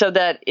so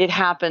that it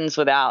happens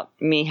without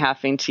me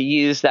having to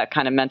use that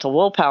kind of mental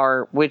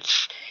willpower,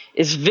 which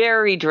is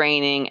very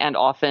draining and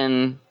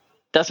often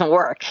doesn't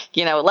work.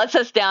 It lets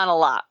us down a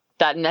lot,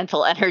 that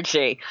mental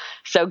energy.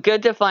 So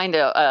good to find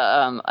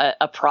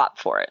a prop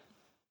for it.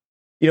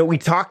 We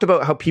talked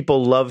about how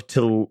people love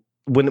to,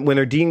 when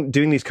they're doing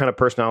these kind of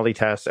personality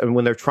tests, and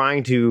when they're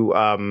trying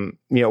to,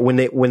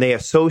 when they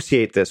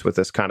associate this with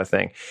this kind of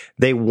thing,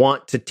 they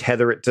want to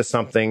tether it to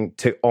something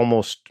to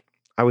almost,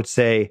 I wouldn't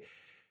say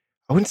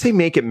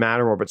make it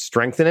matter more, but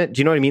strengthen it. Do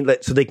you know what I mean?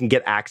 So they can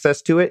get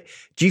access to it.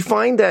 Do you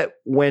find that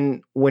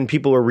when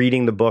people are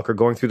reading the book or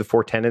going through the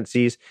 4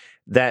 tendencies,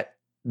 that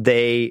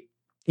they,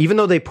 even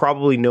though they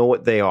probably know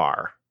what they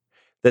are,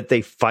 that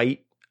they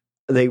fight,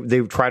 they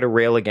try to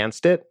rail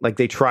against it? Like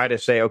they try to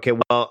say, okay,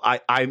 well,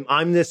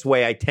 I'm this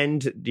way. I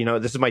tend to,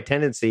 this is my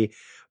tendency,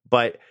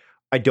 but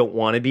I don't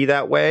want to be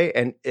that way.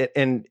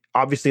 And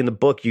obviously in the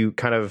book, you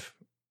kind of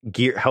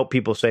help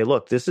people say,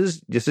 look, this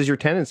is your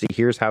tendency.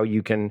 Here's how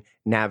you can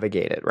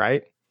navigate it,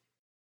 right?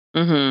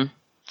 Mm-hmm.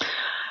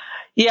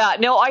 Yeah,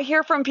 no, I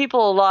hear from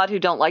people a lot who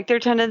don't like their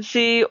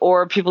tendency,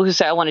 or people who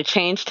say, I want to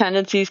change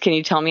tendencies. Can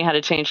you tell me how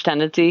to change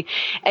tendency?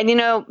 And,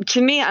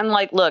 to me, I'm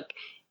like, look,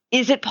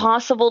 is it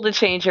possible to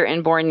change your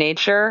inborn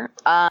nature?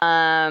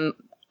 I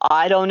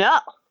don't know.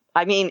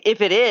 I mean,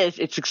 if it is,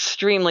 it's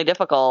extremely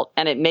difficult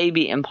and it may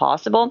be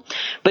impossible,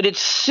 but it's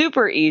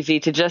super easy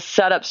to just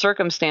set up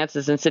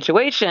circumstances and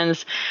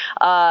situations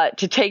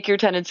to take your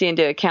tendency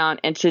into account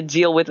and to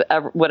deal with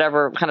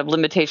whatever kind of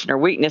limitation or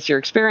weakness you're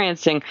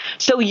experiencing,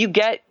 so you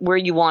get where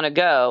you want to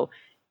go.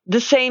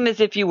 The same as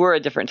if you were a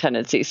different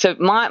tendency. So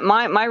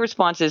my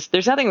response is,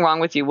 there's nothing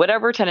wrong with you.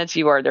 Whatever tendency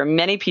you are, there are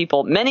many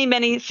people,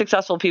 many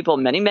successful people,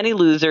 many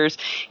losers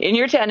in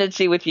your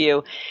tendency with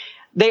you.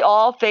 They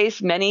all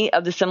face many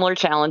of the similar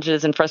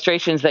challenges and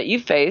frustrations that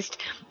you've faced.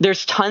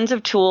 There's tons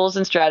of tools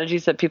and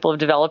strategies that people have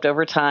developed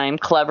over time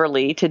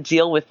cleverly to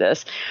deal with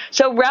this.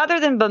 So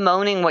rather than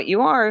bemoaning what you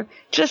are,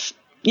 just,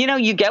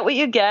 you get what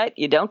you get,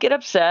 you don't get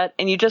upset,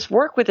 and you just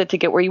work with it to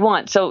get where you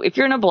want. So if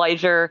you're an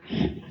obliger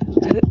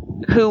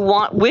who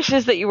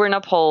wishes that you were an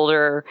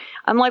upholder,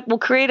 I'm like, well,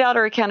 create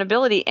outer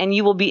accountability and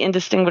you will be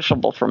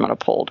indistinguishable from an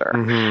upholder.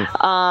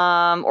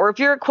 Mm-hmm. Or if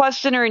you're a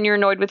questioner and you're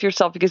annoyed with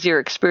yourself because you're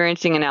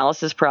experiencing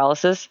analysis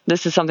paralysis,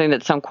 this is something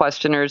that some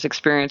questioners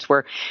experience,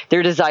 where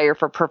their desire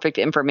for perfect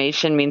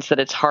information means that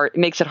it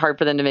makes it hard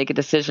for them to make a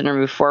decision or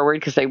move forward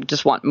because they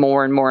just want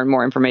more and more and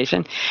more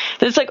information.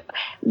 Then it's like,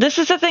 this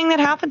is a thing that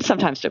happens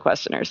sometimes to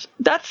questioners.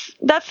 That's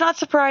not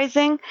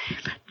surprising.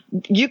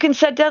 You can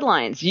set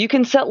deadlines. You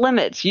can set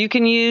limits. You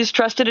can use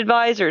trusted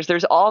advisors.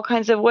 There's all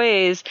kinds of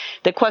ways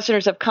that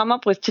questioners have come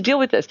up with to deal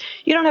with this.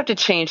 You don't have to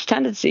change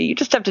tendency. You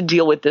just have to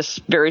deal with this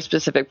very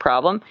specific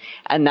problem.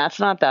 And that's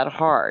not that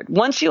hard.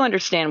 Once you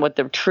understand what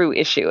the true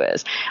issue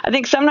is, I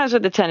think sometimes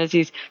with the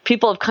tendencies,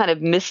 people have kind of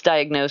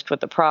misdiagnosed what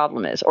the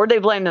problem is, or they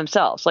blame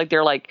themselves. Like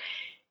they're like,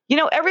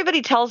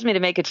 everybody tells me to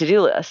make a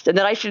to-do list and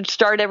that I should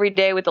start every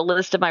day with a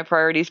list of my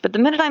priorities. But the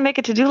minute I make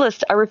a to-do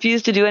list, I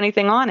refuse to do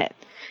anything on it.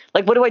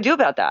 Like, what do I do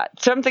about that?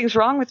 Something's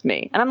wrong with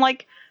me. And I'm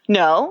like,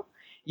 no,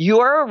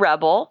 you're a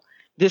rebel.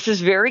 This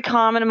is very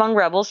common among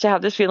rebels to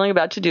have this feeling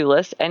about to-do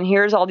lists. And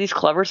here's all these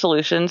clever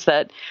solutions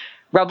that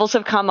rebels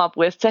have come up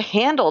with to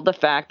handle the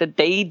fact that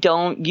they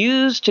don't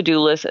use to-do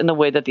lists in the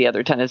way that the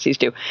other tendencies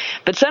do.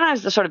 But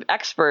sometimes the sort of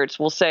experts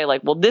will say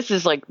like, well, this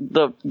is like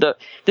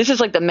this is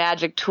like the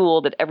magic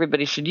tool that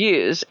everybody should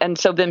use. And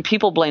so then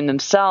people blame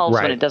themselves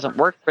when it doesn't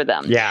work for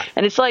them. Yeah.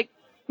 And it's like,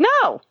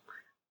 no.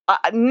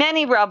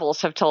 Many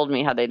rebels have told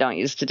me how they don't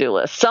use to-do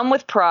lists, some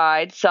with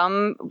pride,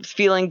 some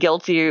feeling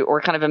guilty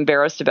or kind of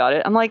embarrassed about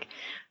it. I'm like,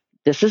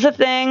 this is a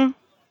thing.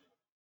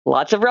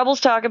 Lots of rebels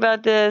talk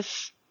about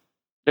this.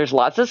 There's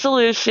lots of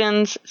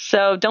solutions.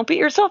 So don't beat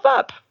yourself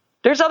up.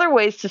 There's other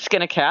ways to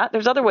skin a cat.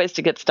 There's other ways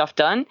to get stuff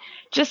done.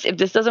 Just if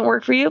this doesn't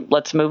work for you,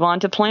 let's move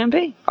on to plan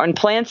B, or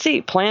plan C,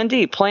 plan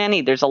D, plan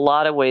E. There's a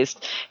lot of ways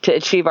to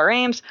achieve our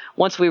aims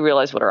once we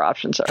realize what our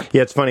options are.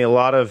 Yeah, it's funny. A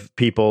lot of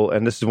people,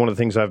 and this is one of the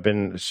things I've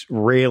been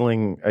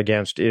railing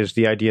against, is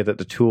the idea that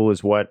the tool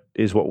is what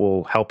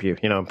will help you,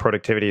 in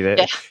productivity. That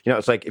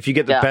it's like if you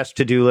get the best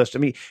to-do list. I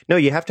mean, no,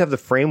 you have to have the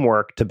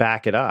framework to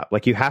back it up.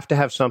 Like you have to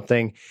have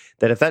something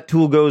that if that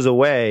tool goes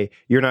away,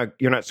 you're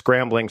not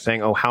scrambling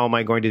saying, oh, how am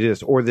I going to do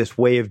this, or this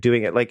way of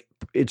doing it. Like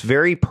it's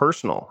very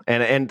personal,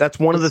 and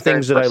that's one of the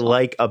things that I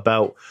like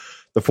about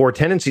the 4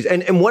 tendencies.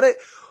 And what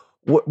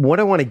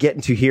I want to get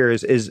into here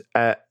is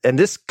and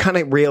this kind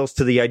of rails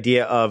to the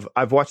idea of,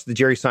 I've watched the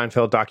Jerry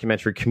Seinfeld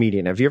documentary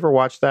Comedian. Have you ever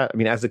watched that? I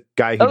mean, as a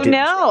guy who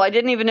no, I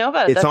didn't even know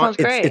about it. That sounds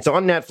great. It's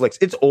on Netflix.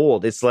 It's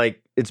old. It's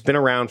like it's been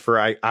around for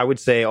I would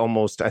say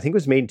almost, I think it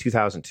was made in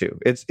 2002.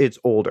 It's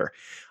older.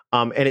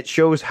 And it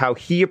shows how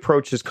he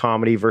approaches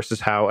comedy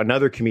versus how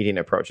another comedian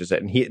approaches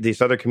it. And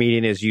this other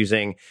comedian is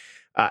using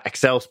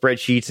Excel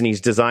spreadsheets, and he's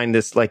designed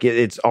this like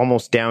it's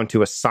almost down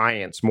to a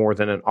science more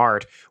than an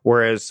art.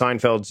 Whereas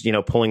Seinfeld's,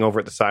 pulling over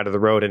at the side of the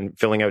road and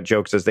filling out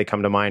jokes as they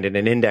come to mind in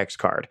an index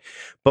card.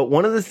 But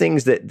one of the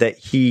things that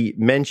he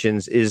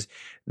mentions is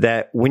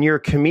that when you're a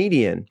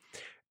comedian,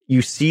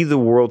 you see the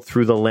world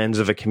through the lens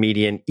of a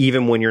comedian,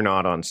 even when you're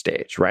not on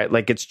stage, right?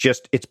 Like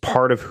it's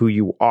part of who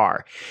you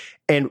are.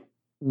 And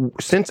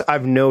since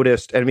I've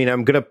noticed, I mean,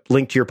 I'm going to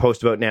link to your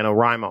post about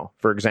NaNoWriMo,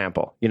 for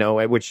example,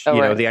 which,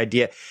 the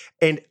idea.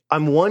 And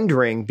I'm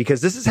wondering,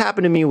 because this has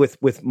happened to me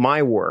with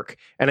my work,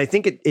 and I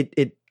think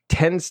it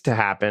tends to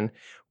happen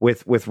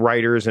with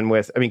writers and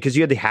because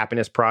you had the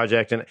Happiness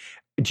Project. And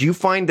do you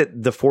find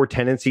that the 4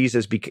 tendencies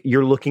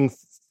you're looking,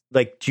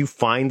 like, do you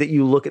find that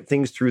you look at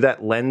things through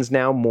that lens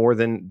now more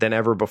than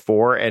ever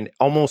before, and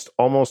almost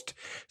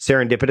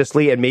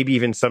serendipitously, and maybe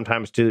even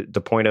sometimes to the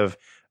point of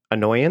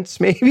annoyance,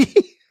 maybe?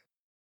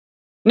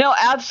 No,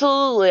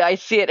 absolutely. I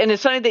see it. And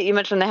it's funny that you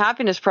mentioned the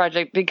Happiness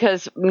Project,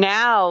 because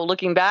now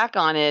looking back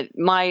on it,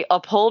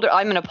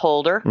 I'm an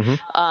upholder,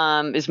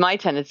 is my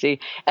tendency.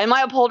 And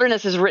my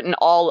upholderness is written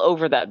all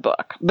over that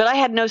book. But I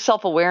had no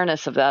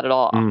self-awareness of that at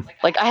all.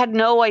 Like I had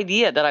no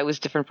idea that I was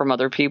different from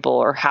other people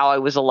or how I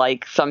was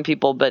alike some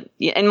people.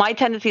 And my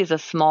tendency is a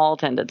small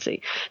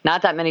tendency.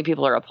 Not that many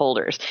people are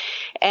upholders.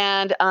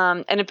 And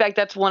in fact,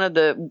 that's one of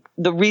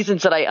the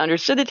reasons that I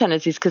understood the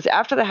tendencies, because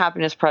after the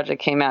Happiness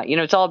Project came out,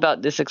 it's all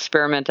about this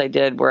experiment I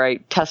did where I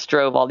test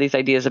drove all these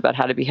ideas about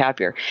how to be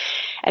happier.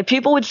 And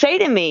people would say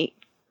to me,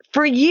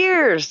 for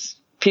years,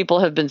 people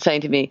have been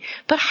saying to me,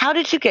 but how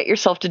did you get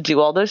yourself to do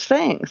all those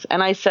things?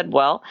 And I said,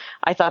 well,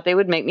 I thought they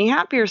would make me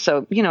happier.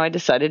 So, I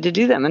decided to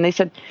do them. And they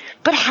said,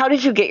 but how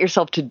did you get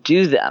yourself to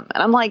do them?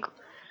 And I'm like,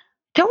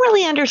 don't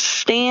really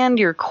understand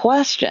your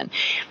question.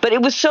 But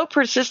it was so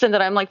persistent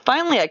that I'm like,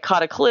 finally I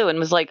caught a clue and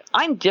was like,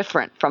 I'm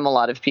different from a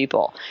lot of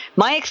people.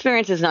 My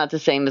experience is not the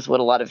same as what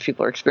a lot of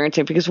people are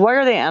experiencing, because why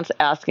are they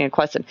asking a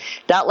question?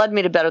 That led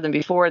me to Better Than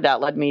Before.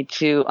 That led me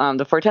to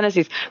the 4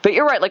 tendencies. But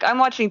you're right. Like I'm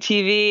watching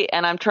TV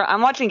and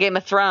I'm watching Game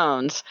of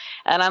Thrones,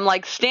 and I'm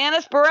like,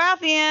 Stannis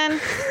Baratheon,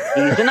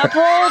 he's an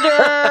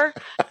upholder.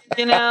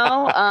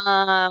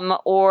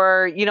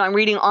 I'm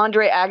reading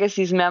Andre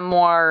Agassi's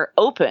memoir,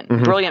 Open,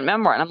 brilliant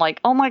memoir. And I'm like,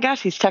 oh my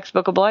gosh, he's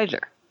textbook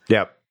obliger.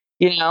 Yep.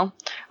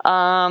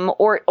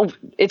 Or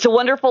It's a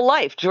Wonderful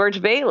Life,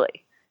 George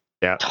Bailey.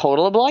 Yeah.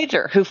 Total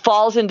obliger who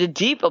falls into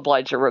deep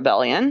obliger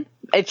rebellion.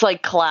 It's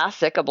like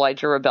classic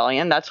obliger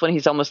rebellion. That's when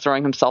he's almost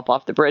throwing himself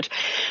off the bridge.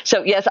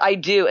 So yes, I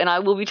do. And I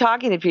will be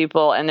talking to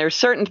people, and there's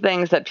certain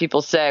things that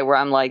people say where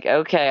I'm like,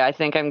 okay, I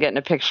think I'm getting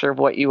a picture of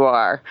what you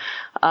are.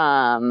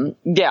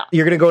 Yeah.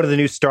 You're going to go to the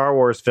new Star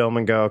Wars film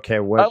and go, okay,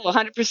 what? Oh,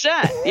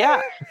 100%.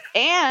 Yeah.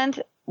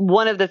 And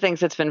one of the things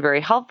that's been very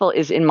helpful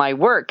is in my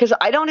work, because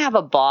I don't have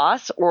a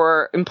boss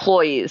or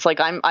employees. Like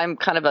I'm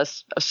kind of a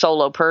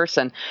solo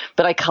person,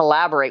 but I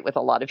collaborate with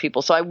a lot of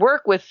people. So I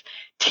work with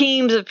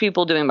teams of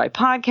people doing my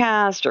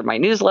podcast or my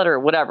newsletter or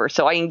whatever.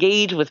 So I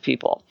engage with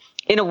people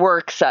in a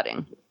work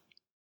setting,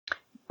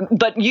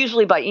 but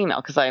usually by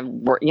email, because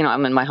I'm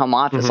in my home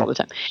office all the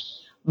time.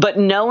 But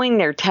knowing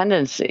their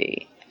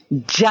tendency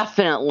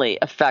definitely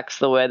affects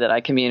the way that I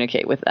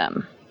communicate with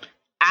them.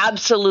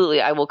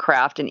 Absolutely, I will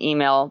craft an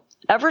email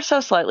ever so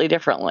slightly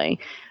differently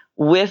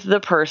with the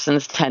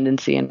person's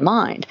tendency in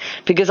mind,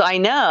 because I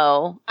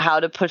know how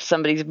to push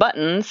somebody's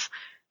buttons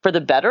for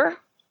the better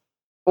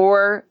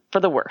or for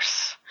the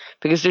worse,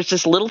 because there's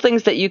just little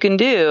things that you can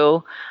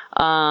do.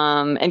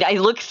 And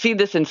I see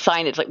this in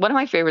signage. Like, one of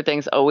my favorite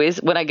things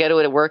always when I go to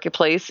a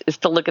workplace is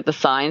to look at the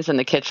signs in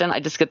the kitchen. I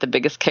just get the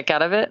biggest kick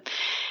out of it.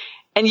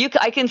 And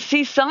I can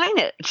see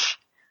signage.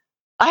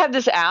 I have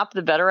this app,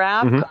 the Better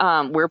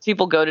app, where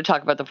people go to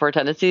talk about the 4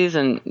 tendencies,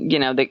 and,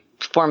 they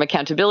form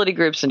accountability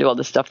groups and do all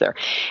this stuff there.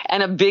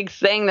 And a big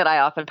thing that I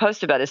often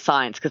post about is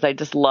signs, because I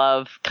just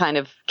love kind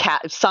of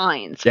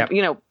signs. Yep.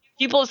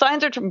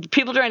 Signs are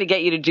people trying to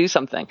get you to do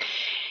something.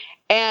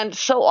 And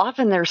so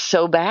often they're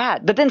so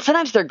bad, but then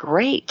sometimes they're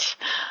great.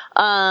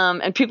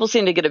 And people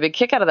seem to get a big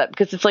kick out of that,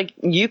 because it's like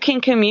you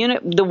can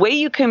communicate. The way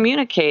you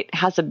communicate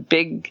has a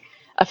big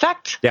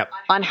effect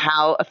on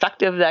how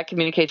effective that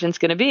communication is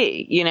going to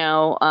be.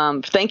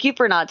 Thank you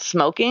for not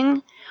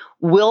smoking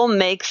will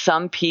make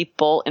some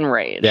people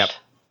enraged.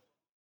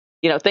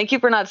 Thank you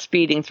for not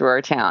speeding through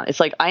our town. It's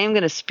like, I am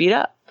going to speed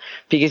up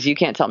because you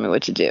can't tell me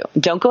what to do.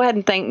 Don't go ahead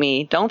and thank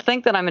me. Don't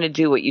think that I'm going to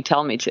do what you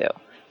tell me to,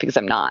 because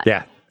I'm not.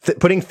 Yeah.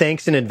 Putting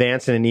thanks in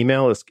advance in an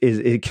email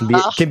it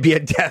can be a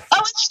death.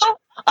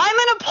 I'm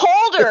an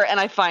upholder, and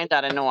I find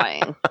that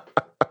annoying.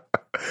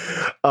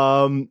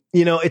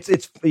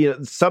 It's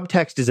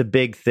subtext is a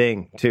big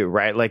thing too,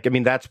 right? Like,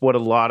 that's what a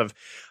lot of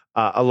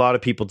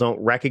people don't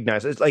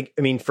recognize. It's like,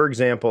 for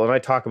example, and I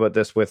talk about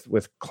this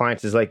with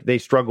clients, is like they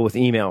struggle with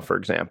email, for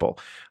example.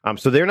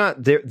 So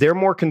they're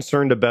more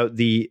concerned about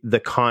the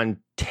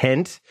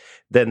content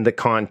than the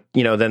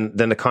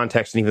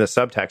context and even the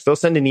subtext. They'll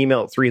send an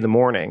email at 3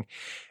 a.m.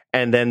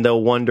 and then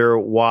they'll wonder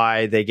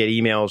why they get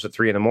emails at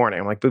 3 a.m.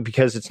 I'm like, but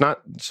because it's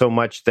not so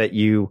much that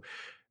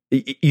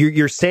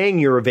you're saying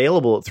you're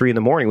available at 3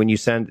 a.m. when you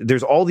send.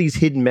 There's all these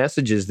hidden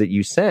messages that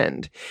you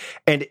send,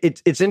 and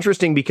it's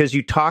interesting because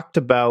you talked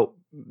about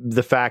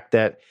the fact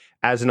that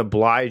as an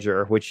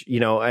obliger, which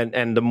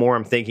and the more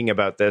I'm thinking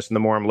about this, and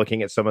the more I'm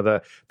looking at some of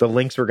the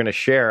links we're going to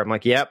share, I'm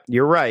like, yep,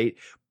 you're right.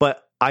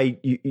 But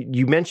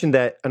you mentioned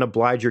that an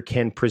obliger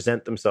can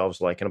present themselves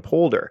like an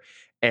upholder,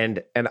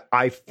 and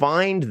I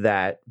find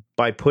that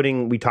by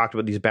we talked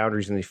about these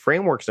boundaries and these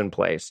frameworks in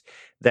place,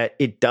 that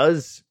it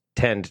does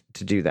tend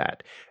to do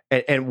that.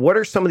 And what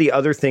are some of the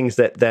other things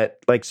that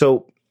like,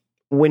 so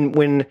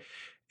when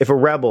if a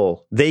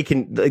rebel, they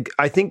can,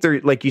 I think there,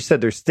 like you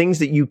said, there's things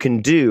that you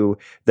can do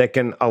that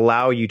can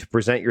allow you to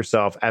present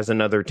yourself as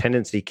another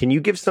tendency. Can you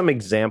give some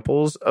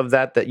examples of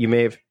that you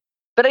may have?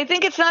 But I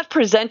think it's not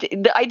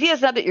the idea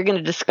is not that you're going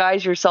to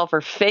disguise yourself or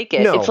fake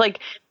it. No. It's like,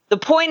 the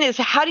point is,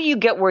 how do you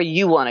get where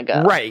you want to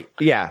go? Right.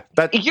 Yeah.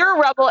 You're a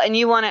rebel and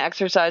you want to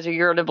exercise, or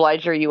you're an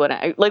obliger, you want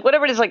to, like,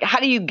 whatever it is, like,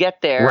 how do you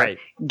get there? Right.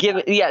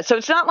 So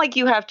it's not like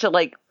you have to,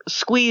 like,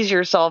 squeeze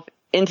yourself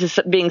into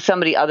being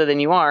somebody other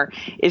than you are.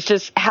 It's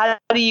just, how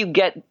do you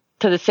get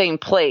to the same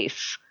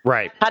place?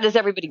 Right. How does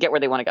everybody get where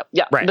they want to go?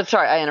 Yeah. Right. But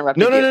sorry, I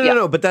interrupted you.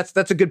 No. But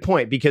that's a good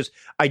point, because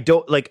I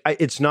don't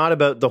it's not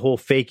about the whole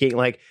faking,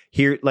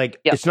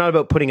 it's not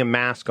about putting a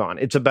mask on.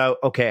 It's about,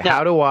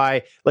 how do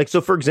I, so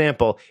for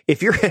example,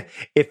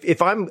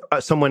 if I'm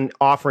someone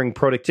offering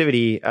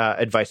productivity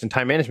advice and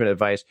time management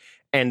advice,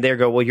 and they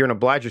go, well, you're an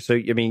obliger, so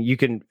you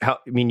can help.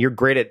 You're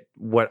great at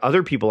what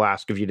other people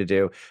ask of you to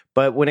do,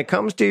 but when it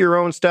comes to your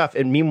own stuff,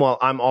 and meanwhile,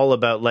 I'm all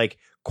about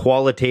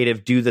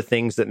qualitative, do the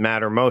things that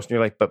matter most. And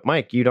you're like, but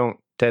Mike, you don't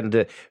tend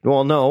to.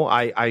 Well, no,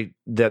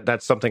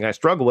 that's something I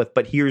struggle with,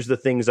 but here's the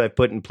things I've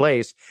put in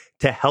place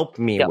to help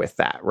me with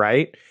that,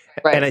 right?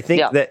 And I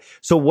think that.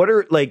 So, what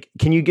are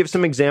can you give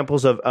some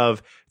examples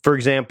of, for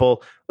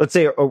example, let's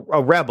say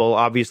a rebel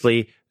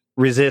obviously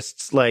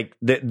resists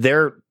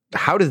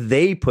how do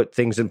they put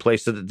things in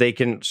place so that they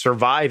can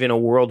survive in a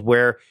world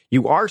where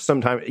you are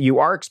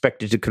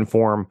expected to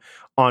conform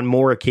on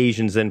more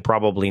occasions than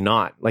probably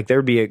not? There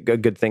would be a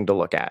good thing to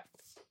look at.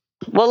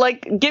 Well,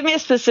 give me a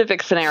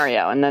specific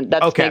scenario, and then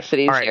that makes it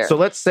easier. All right. So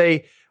let's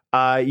say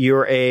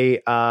you're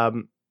a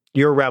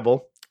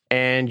rebel,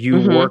 and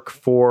you work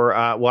for.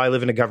 I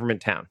live in a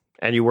government town,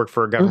 and you work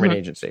for a government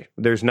agency.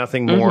 There's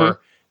nothing more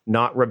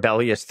not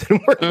rebellious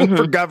than working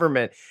for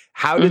government.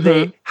 How do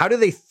they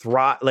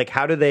thrive?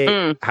 How do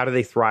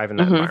they thrive in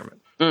that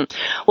environment?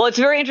 Well, it's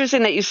very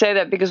interesting that you say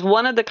that, because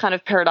one of the kind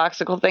of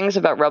paradoxical things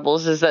about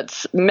rebels is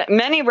that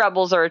many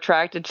rebels are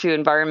attracted to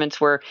environments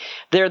where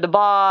they're the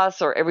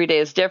boss, or every day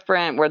is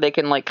different, where they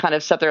can like kind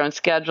of set their own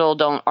schedule,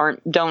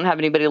 don't have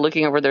anybody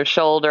looking over their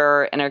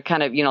shoulder, and are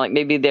kind of, like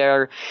maybe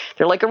they're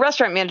like a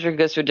restaurant manager who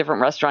goes to a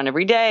different restaurant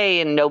every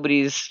day, and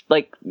nobody's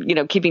like,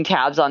 keeping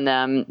tabs on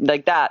them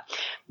like that.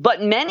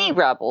 But many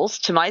rebels,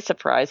 to my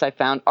surprise, I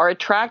found, are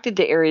attracted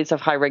to areas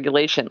of high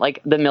regulation,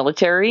 like the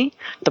military,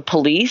 the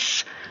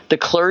police, the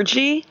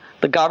clergy,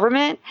 the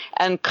government,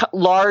 and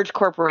large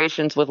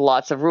corporations with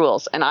lots of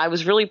rules. And I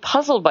was really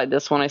puzzled by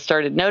this when I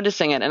started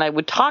noticing it, and I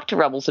would talk to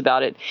rebels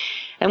about it.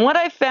 And what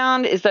I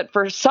found is that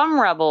for some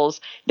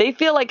rebels, they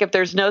feel like if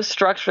there's no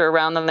structure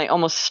around them, they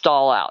almost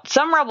stall out.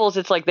 Some rebels,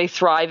 it's like they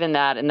thrive in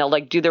that, and they'll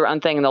like do their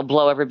own thing, and they'll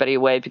blow everybody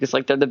away because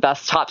like they're the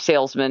best top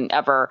salesman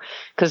ever,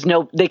 because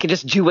they can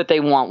just do what they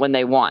want when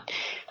they want.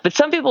 But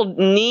some people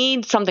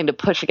need something to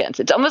push against.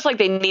 It's almost like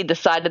they need the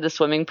side of the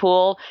swimming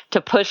pool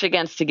to push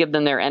against, to give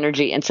them their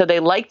energy. And so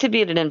they like to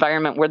be in an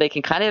environment where they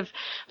can kind of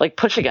like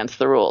push against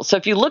the rules. So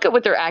if you look at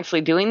what they're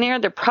actually doing there,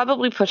 they're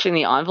probably pushing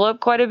the envelope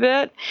quite a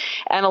bit.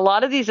 And a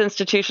lot of these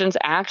institutions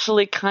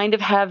actually kind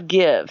of have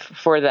give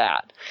for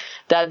that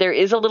there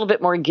is a little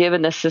bit more give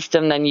in the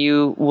system than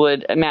you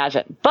would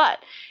imagine. But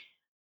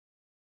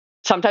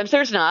sometimes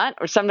there's not,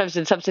 or sometimes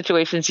in some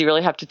situations you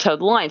really have to toe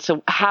the line.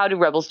 So how do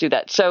rebels do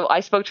that? So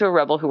I spoke to a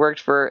rebel who worked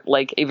for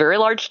like a very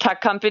large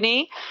tech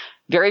company,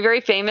 very,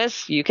 very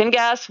famous. You can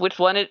guess which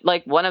one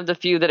one of the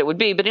few that it would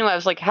be. But anyway, I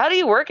was like, how do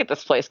you work at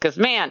this place? Because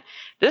man,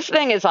 this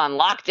thing is on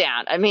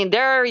lockdown. I mean,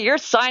 you're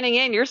signing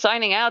in, you're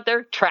signing out,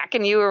 they're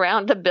tracking you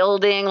around the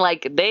building,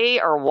 like they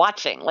are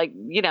watching,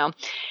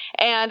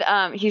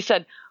 And he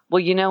said, well,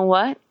 you know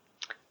what?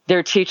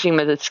 They're teaching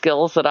me the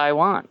skills that I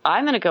want.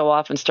 I'm going to go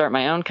off and start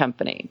my own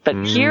company.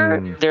 But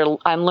here,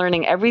 I'm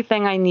learning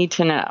everything I need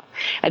to know.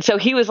 And so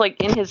he was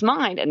like, in his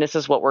mind, and this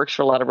is what works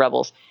for a lot of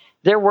rebels,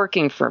 they're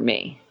working for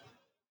me.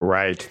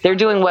 Right. They're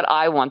doing what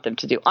I want them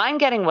to do. I'm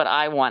getting what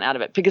I want out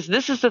of it, because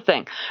this is the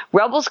thing.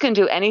 Rebels can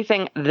do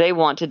anything they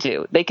want to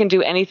do. They can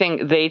do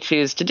anything they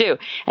choose to do.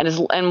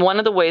 And one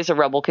of the ways a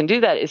rebel can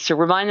do that is to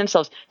remind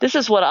themselves, this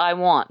is what I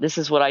want. This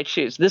is what I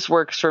choose. This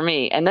works for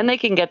me. And then they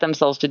can get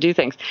themselves to do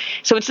things.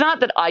 So it's not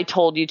that I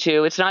told you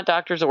to. It's not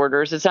doctor's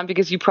orders. It's not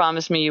because you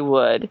promised me you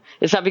would.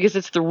 It's not because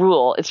it's the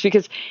rule. It's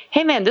because,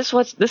 hey man, this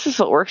is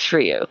what works for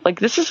you. Like,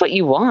 this is what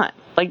you want.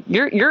 Like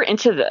you're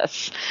into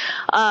this.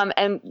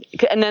 And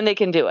then they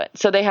can do it.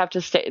 So they have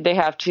to stay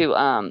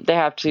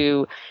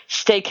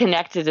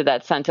connected to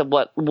that sense of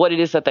what it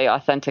is that they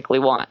authentically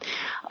want.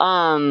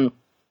 And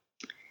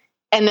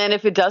then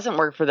if it doesn't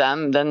work for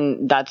them,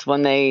 then that's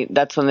when they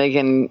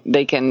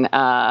can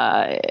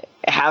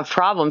have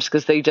problems,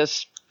 because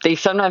they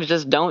sometimes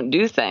just don't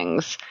do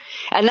things.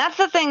 And that's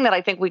the thing that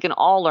I think we can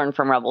all learn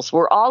from rebels.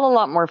 We're all a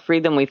lot more free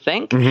than we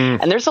think.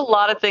 Mm-hmm. And there's a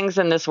lot of things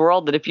in this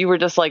world that if you were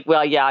just like,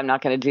 well, yeah, I'm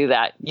not going to do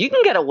that, you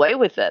can get away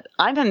with it.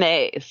 I'm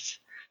amazed.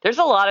 There's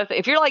a lot of,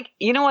 if you're like,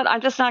 you know what, I'm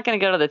just not going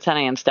to go to the 10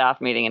 a.m.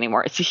 staff meeting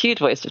anymore. It's a huge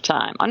waste of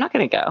time. I'm not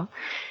going to go.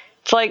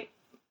 It's like,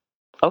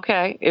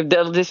 okay, if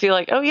they'll just be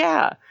like, oh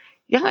yeah,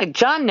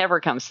 John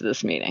never comes to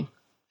this meeting.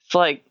 It's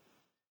like,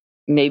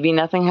 maybe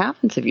nothing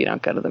happens if you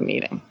don't go to the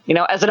meeting.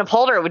 As an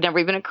upholder, it would never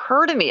even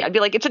occur to me. I'd be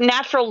like, it's a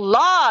natural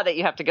law that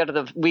you have to go to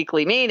the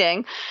weekly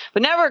meeting,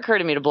 but never occurred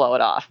to me to blow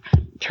it off.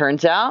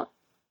 Turns out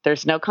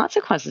there's no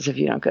consequences if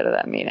you don't go to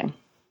that meeting.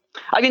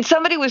 I mean,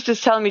 somebody was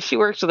just telling me she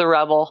works with a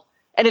rebel.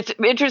 And it's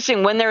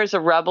interesting, when there is a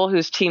rebel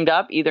who's teamed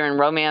up, either in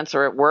romance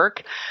or at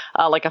work,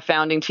 like a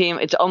founding team,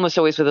 it's almost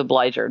always with a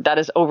obliger. That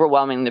is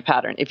overwhelming the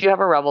pattern. If you have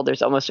a rebel,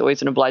 there's almost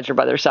always an obliger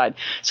by their side.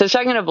 So it's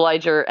talking an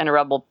obliger and a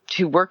rebel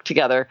to work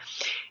together.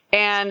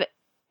 And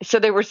so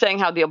they were saying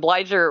how the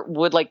obliger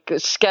would like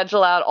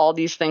schedule out all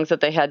these things that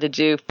they had to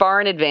do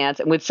far in advance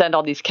and would send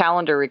all these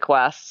calendar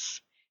requests,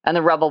 and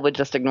the rebel would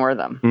just ignore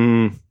them.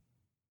 Mm.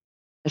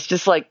 It's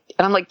just like,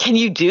 and I'm like, can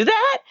you do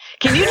that?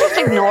 Can you just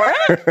ignore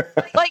it?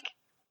 Like,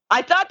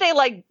 I thought they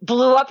like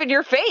blew up in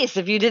your face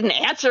if you didn't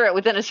answer it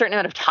within a certain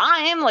amount of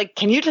time. Like,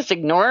 can you just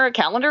ignore a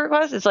calendar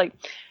request? It's like,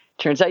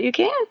 turns out you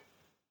can.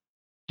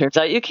 Turns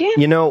out you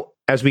can.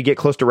 As we get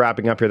close to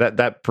wrapping up here,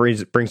 that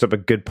brings up a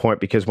good point,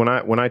 because when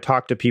I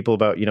talk to people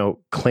about,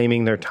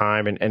 claiming their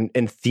time and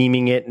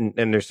theming it,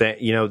 and they're saying,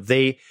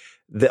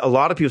 a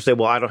lot of people say,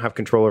 well, I don't have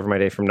control over my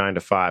day from 9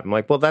 to 5. I'm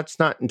like, well, that's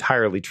not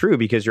entirely true,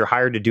 because you're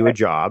hired to do a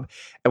job.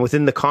 And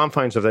within the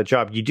confines of that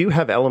job, you do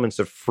have elements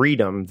of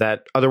freedom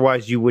that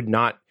otherwise you would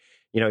not,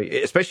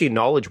 especially in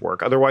knowledge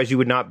work. Otherwise, you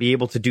would not be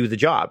able to do the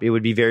job. It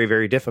would be very,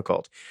 very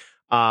difficult.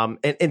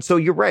 And so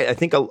you're right. I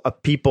think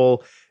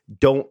people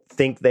don't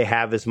think they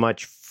have as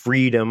much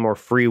freedom or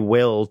free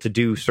will to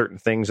do certain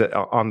things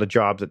on the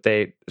job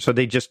so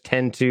they just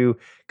tend to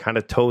kind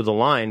of toe the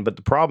line. But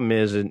the problem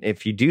is, and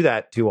if you do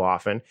that too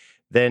often,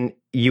 then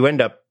you end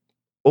up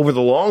over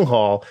the long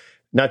haul,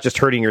 not just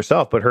hurting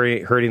yourself, but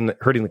hurting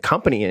the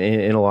company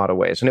in a lot of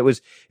ways. And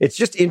it's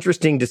just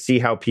interesting to see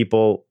how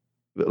people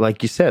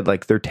like you said,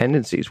 like their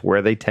tendencies,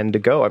 where they tend to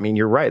go. I mean,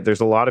 you're right.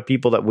 There's a lot of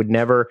people that would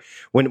never,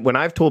 when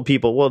I've told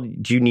people, well,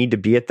 do you need to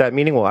be at that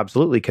meeting? Well,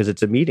 absolutely, because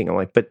it's a meeting. I'm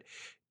like, but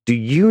do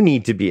you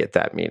need to be at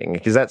that meeting?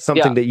 Because that's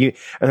something that you,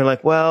 and they're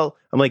like, well,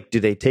 I'm like, do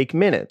they take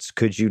minutes?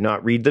 Could you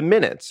not read the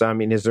minutes? I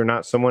mean, is there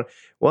not someone,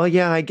 well,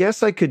 yeah, I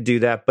guess I could do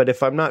that. But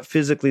if I'm not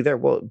physically there,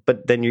 well,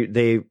 but then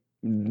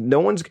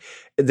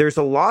there's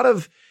a lot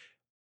of,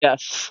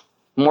 yes,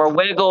 more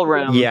wiggle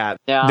room. Yeah.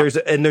 There's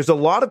a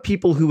lot of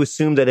people who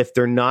assume that if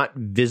they're not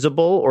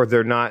visible or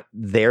they're not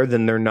there,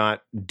 then they're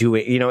not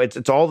doing,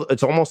 it's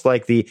almost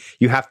like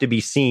you have to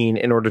be seen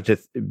in order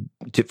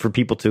for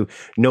people to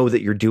know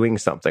that you're doing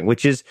something,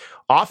 which is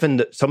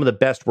often some of the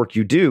best work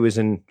you do is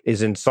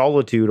in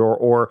solitude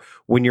or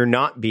when you're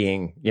not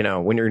being,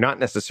 when you're not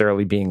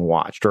necessarily being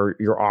watched or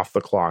you're off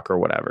the clock or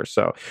whatever.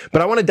 So,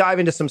 but I want to dive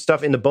into some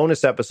stuff in the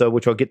bonus episode,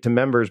 which I'll get to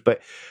members, but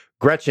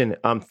Gretchen,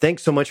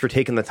 thanks so much for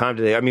taking the time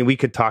today. I mean, we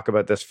could talk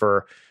about this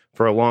for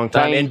a long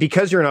time. And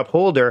because you're an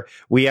upholder,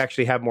 we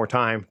actually have more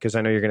time because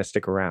I know you're going to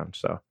stick around.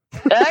 So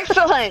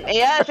excellent.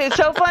 Yes, it's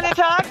so fun to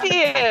talk to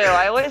you.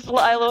 I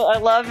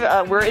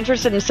love, we're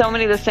interested in so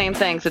many of the same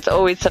things. It's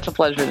always such a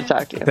pleasure to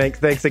talk to you.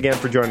 Thanks again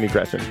for joining me,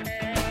 Gretchen.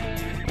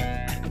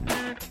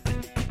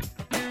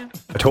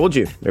 I told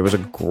you it was a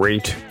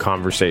great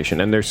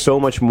conversation, and there's so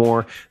much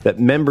more that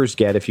members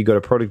get. If you go to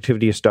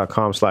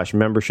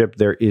productivityist.com/membership,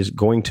 there is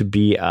going to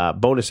be a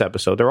bonus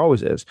episode. There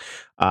always is.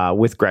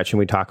 With Gretchen,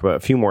 we talk about a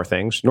few more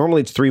things.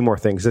 Normally it's 3 more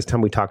things. This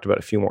time we talked about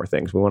a few more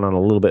things. We went on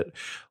a little bit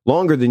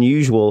longer than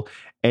usual.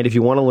 And if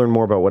you want to learn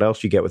more about what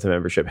else you get with a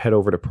membership, head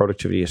over to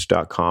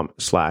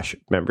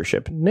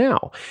productivityist.com/membership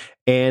now.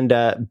 And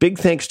big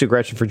thanks to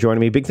Gretchen for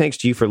joining me. Big thanks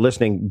to you for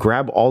listening.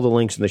 Grab all the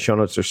links in the show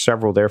notes. There's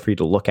several there for you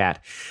to look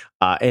at.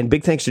 And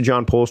big thanks to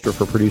John Polster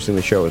for producing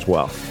the show as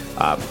well.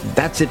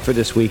 That's it for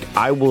this week.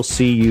 I will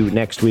see you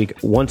next week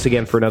once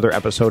again for another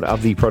episode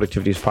of the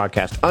Productivityist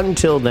Podcast.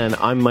 Until then,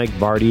 I'm Mike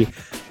Vardy,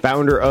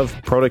 founder of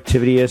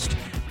Productivityist,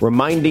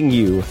 reminding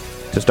you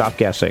to stop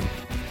guessing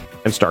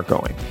and start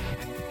going.